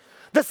sin.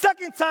 The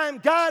second time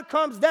God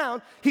comes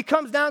down, he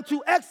comes down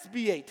to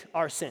expiate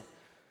our sin.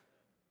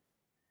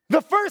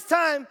 The first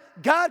time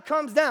God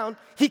comes down,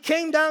 he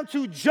came down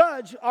to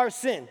judge our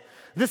sin.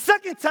 The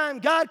second time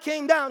God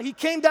came down, he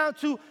came down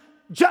to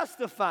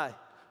justify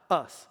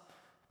us.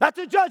 Not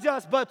to judge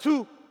us, but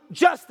to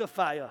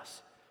justify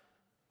us.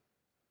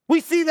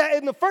 We see that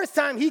in the first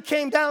time he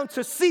came down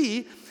to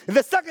see,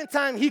 the second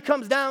time he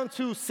comes down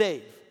to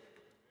save.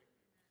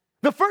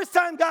 The first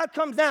time God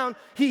comes down,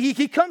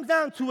 he comes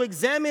down to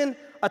examine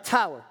a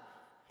tower.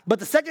 But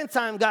the second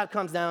time God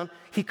comes down,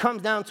 he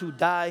comes down to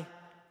die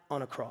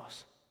on a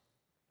cross.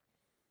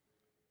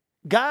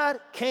 God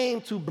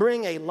came to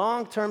bring a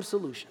long-term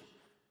solution.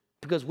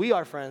 Because we,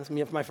 our friends,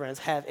 me and my friends,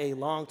 have a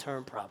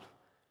long-term problem.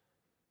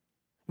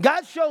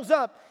 God shows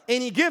up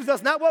and he gives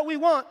us not what we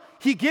want,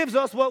 he gives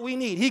us what we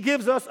need. He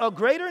gives us a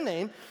greater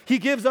name, he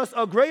gives us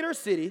a greater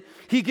city,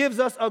 he gives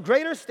us a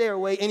greater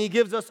stairway, and he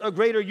gives us a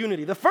greater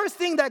unity. The first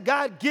thing that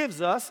God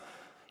gives us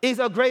is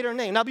a greater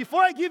name. Now,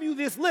 before I give you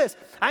this list,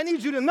 I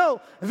need you to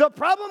know the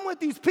problem with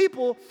these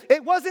people,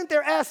 it wasn't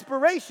their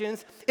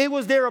aspirations, it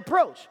was their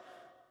approach.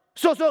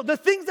 So the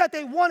things that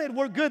they wanted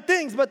were good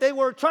things, but they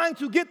were trying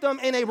to get them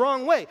in a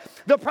wrong way.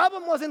 The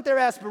problem wasn't their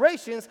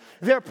aspirations.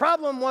 Their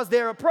problem was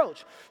their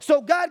approach.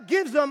 So God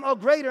gives them a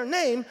greater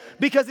name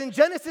because in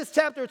Genesis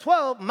chapter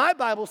 12, my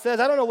Bible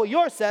says, I don't know what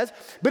yours says,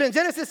 but in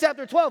Genesis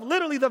chapter 12,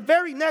 literally the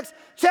very next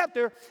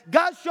chapter,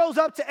 God shows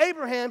up to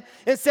Abraham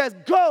and says,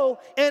 go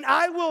and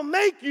I will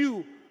make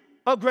you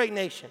a great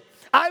nation.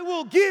 I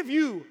will give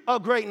you a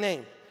great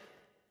name.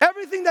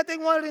 Everything that they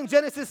wanted in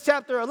Genesis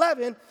chapter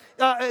 11,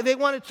 they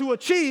wanted to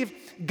achieve,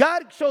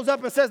 God shows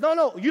up and says,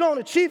 no, you don't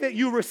achieve it,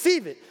 you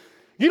receive it.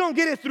 You don't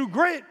get it through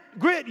grit,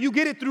 you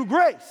get it through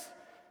grace.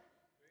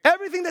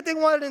 Everything that they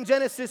wanted in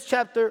Genesis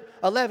chapter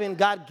 11,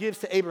 God gives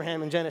to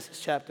Abraham in Genesis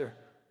chapter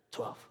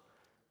 12.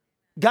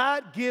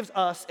 God gives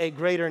us a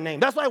greater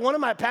name. That's why one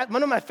of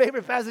my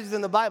favorite passages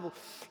in the Bible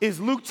is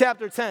Luke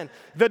chapter 10.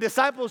 The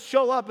disciples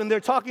show up and they're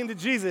talking to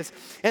Jesus.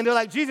 And they're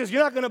like, Jesus,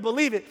 you're not going to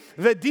believe it.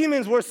 The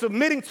demons were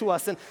submitting to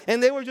us.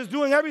 And they were just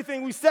doing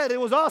everything we said.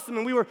 It was awesome.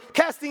 And we were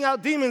casting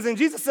out demons. And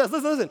Jesus says,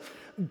 listen.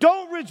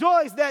 Don't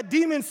rejoice that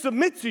demons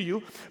submit to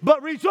you,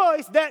 but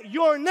rejoice that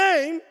your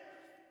name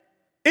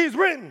is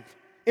written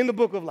in the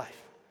book of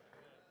life.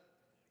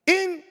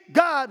 In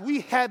God,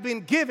 we have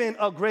been given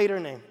a greater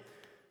name.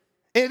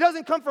 And it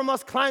doesn't come from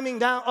us climbing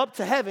down up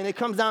to heaven. It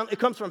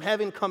comes from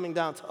heaven coming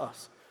down to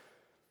us.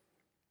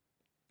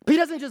 He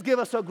doesn't just give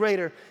us a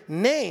greater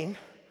name.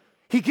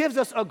 He gives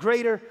us a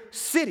greater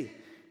city.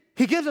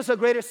 He gives us a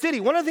greater city.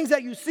 One of the things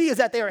that you see is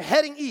that they are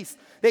heading east.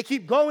 They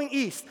keep going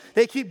east.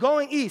 They keep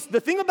going east. The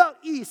thing about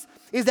east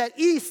is that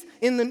east,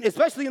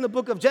 especially in the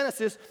book of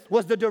Genesis,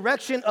 was the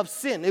direction of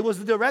sin. It was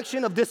the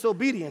direction of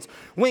disobedience.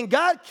 When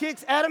God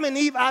kicks Adam and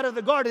Eve out of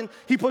the garden,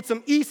 he puts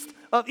them east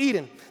of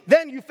Eden.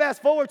 Then you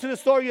fast forward to the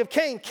story of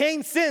Cain.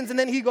 Cain sins, and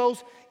then he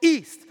goes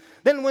east.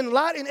 Then when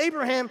Lot and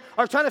Abraham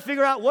are trying to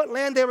figure out what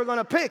land they were going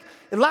to pick,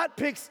 Lot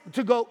picks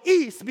to go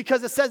east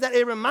because it says that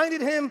it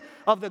reminded him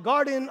of the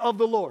garden of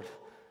the Lord.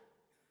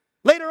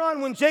 Later on,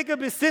 when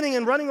Jacob is sinning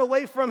and running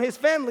away from his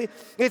family,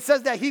 it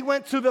says that he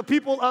went to the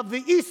people of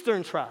the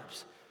eastern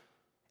tribes.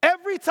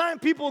 Every time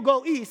people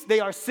go east, they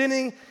are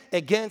sinning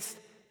against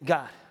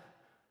God.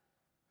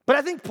 But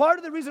I think part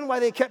of the reason why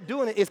they kept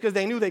doing it is because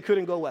they knew they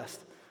couldn't go west.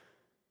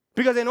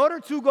 Because in order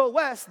to go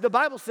west, the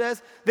Bible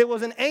says there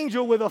was an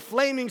angel with a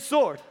flaming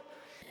sword.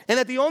 And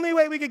that the only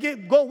way we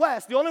could go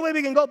west, the only way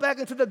we can go back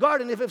into the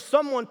garden is if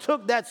someone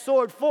took that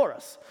sword for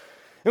us.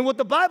 And what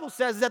the Bible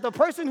says is that the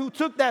person who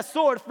took that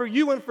sword for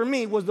you and for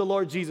me was the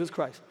Lord Jesus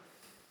Christ.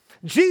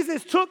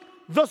 Jesus took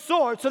the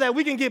sword so that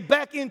we can get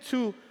back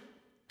into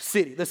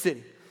the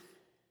city.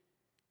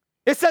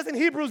 It says in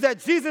Hebrews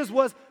that Jesus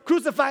was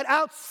crucified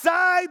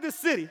outside the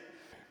city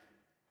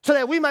so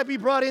that we might be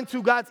brought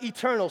into God's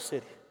eternal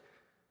city.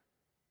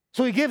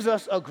 So he gives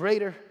us a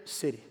greater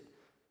city.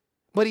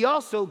 But he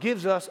also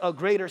gives us a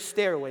greater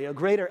stairway, a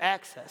greater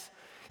access.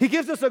 He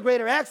gives us a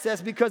greater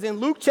access because in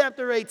Luke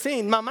chapter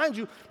 18, now mind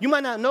you, you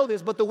might not know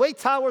this, but the way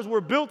towers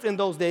were built in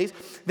those days,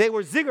 they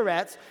were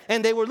ziggurats,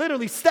 and they were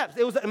literally steps.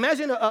 It was,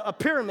 imagine a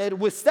pyramid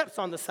with steps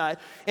on the side,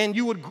 and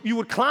you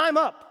would climb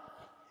up.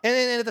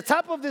 And at the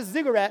top of this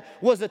ziggurat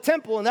was a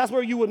temple, and that's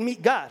where you would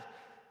meet God.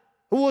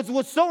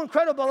 What's so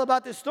incredible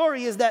about this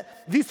story is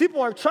that these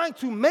people are trying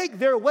to make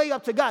their way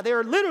up to God. They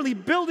are literally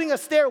building a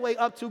stairway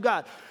up to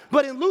God.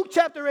 But in Luke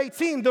chapter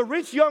 18, the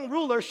rich young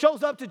ruler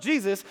shows up to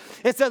Jesus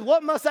and says,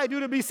 what must I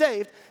do to be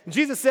saved?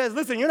 Jesus says,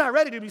 listen, you're not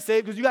ready to be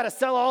saved because you got to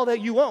sell all that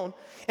you own.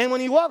 And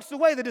when he walks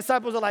away, the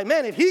disciples are like,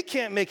 man, if he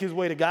can't make his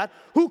way to God,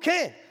 who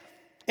can?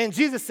 And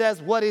Jesus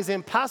says, what is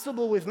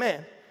impossible with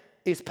man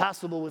is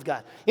possible with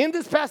God. In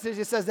this passage,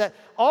 it says that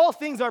all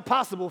things are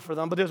possible for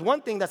them, but there's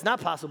one thing that's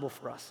not possible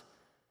for us.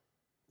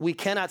 We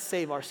cannot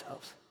save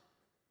ourselves.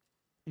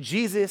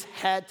 Jesus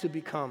had to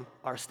become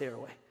our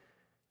stairway.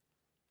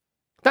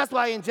 That's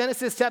why in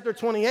Genesis chapter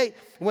 28,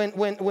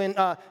 when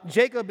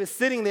Jacob is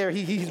sitting there,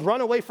 he's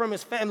run away from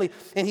his family,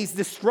 and he's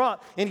distraught,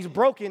 and he's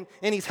broken,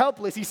 and he's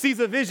helpless. He sees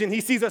a vision. He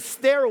sees a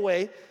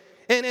stairway,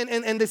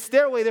 and the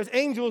stairway, there's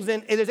angels,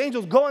 and there's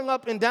angels going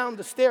up and down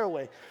the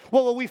stairway.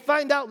 Well, what we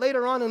find out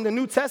later on in the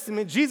New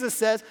Testament, Jesus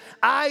says,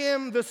 I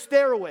am the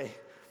stairway.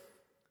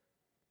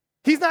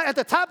 He's not at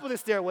the top of the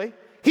stairway.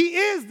 He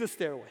is the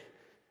stairway.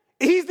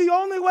 He's the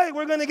only way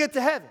we're going to get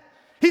to heaven.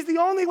 He's the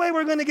only way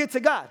we're going to get to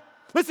God.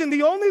 Listen,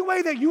 the only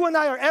way that you and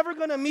I are ever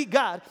going to meet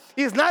God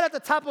is not at the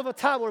top of a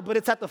tower, but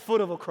it's at the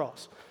foot of a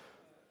cross.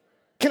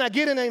 Can I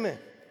get an amen?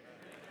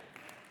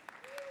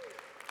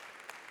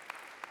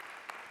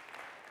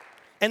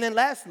 And then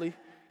lastly,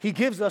 he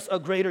gives us a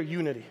greater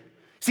unity.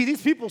 See,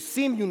 these people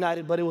seem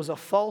united, but it was a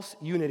false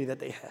unity that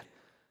they had.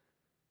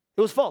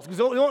 It was false. It was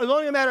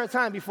only a matter of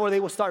time before they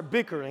would start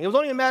bickering. It was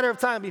only a matter of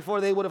time before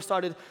they would have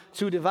started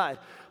to divide.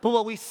 But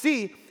what we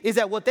see is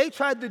that what they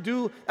tried to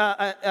do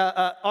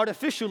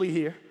artificially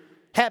here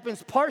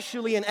happens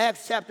partially in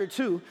Acts chapter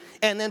 2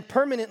 and then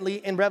permanently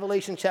in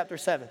Revelation chapter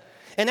 7.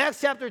 In Acts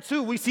chapter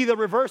 2, we see the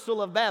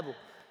reversal of Babel.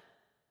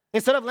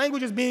 Instead of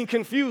languages being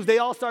confused, they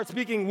all start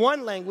speaking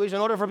one language in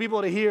order for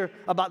people to hear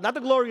about not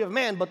the glory of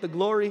man, but the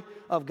glory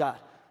of God.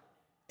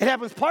 It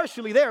happens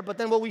partially there, but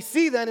then what we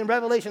see then in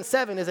Revelation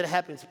 7 is it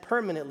happens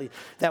permanently.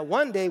 That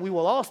one day we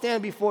will all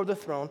stand before the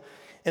throne,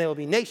 and there will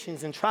be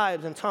nations and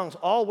tribes and tongues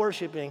all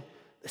worshiping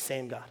the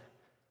same God.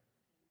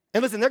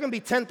 And listen, there are going to be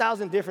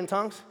 10,000 different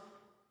tongues.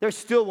 There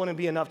still wouldn't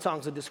be enough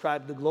tongues to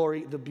describe the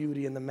glory, the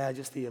beauty, and the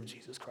majesty of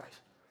Jesus Christ.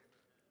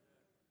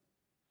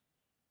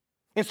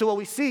 And so what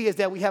we see is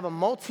that we have a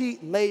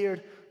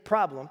multi-layered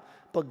problem,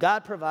 but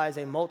God provides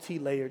a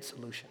multi-layered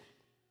solution.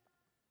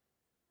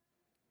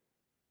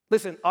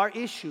 Listen, our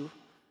issue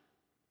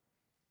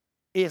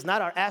is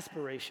not our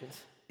aspirations,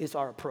 it's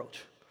our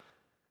approach.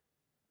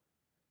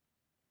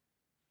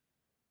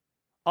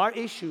 Our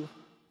issue,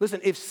 listen,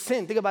 if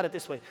sin, think about it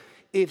this way.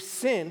 If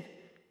sin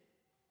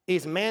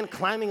is man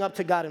climbing up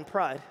to God in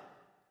pride,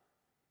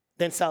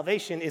 then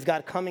salvation is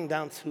God coming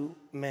down to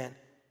man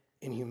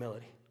in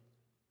humility.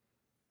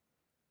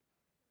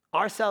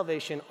 Our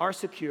salvation, our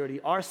security,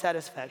 our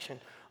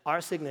satisfaction,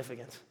 our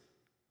significance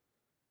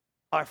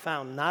are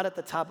found not at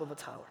the top of a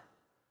tower,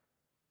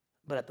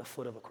 but at the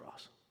foot of a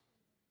cross.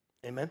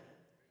 Amen?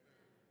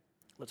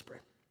 Let's pray.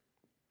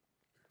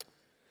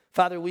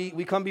 Father,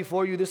 we come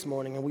before you this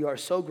morning, and we are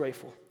so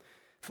grateful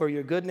for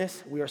your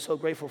goodness. We are so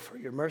grateful for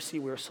your mercy.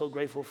 We are so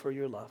grateful for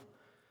your love.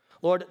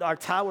 Lord, our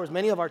towers,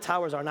 many of our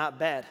towers are not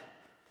bad.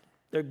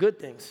 They're good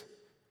things.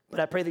 But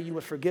I pray that you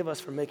would forgive us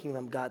for making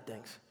them God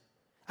things.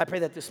 I pray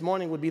that this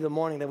morning would be the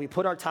morning that we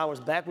put our towers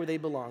back where they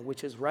belong,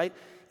 which is right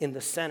in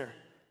the center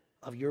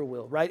of your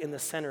will, right in the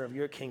center of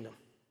your kingdom.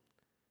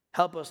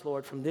 Help us,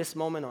 Lord, from this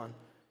moment on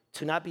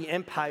to not be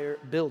empire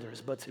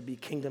builders, but to be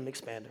kingdom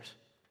expanders.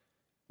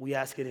 We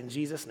ask it in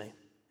Jesus' name.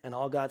 And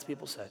all God's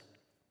people said.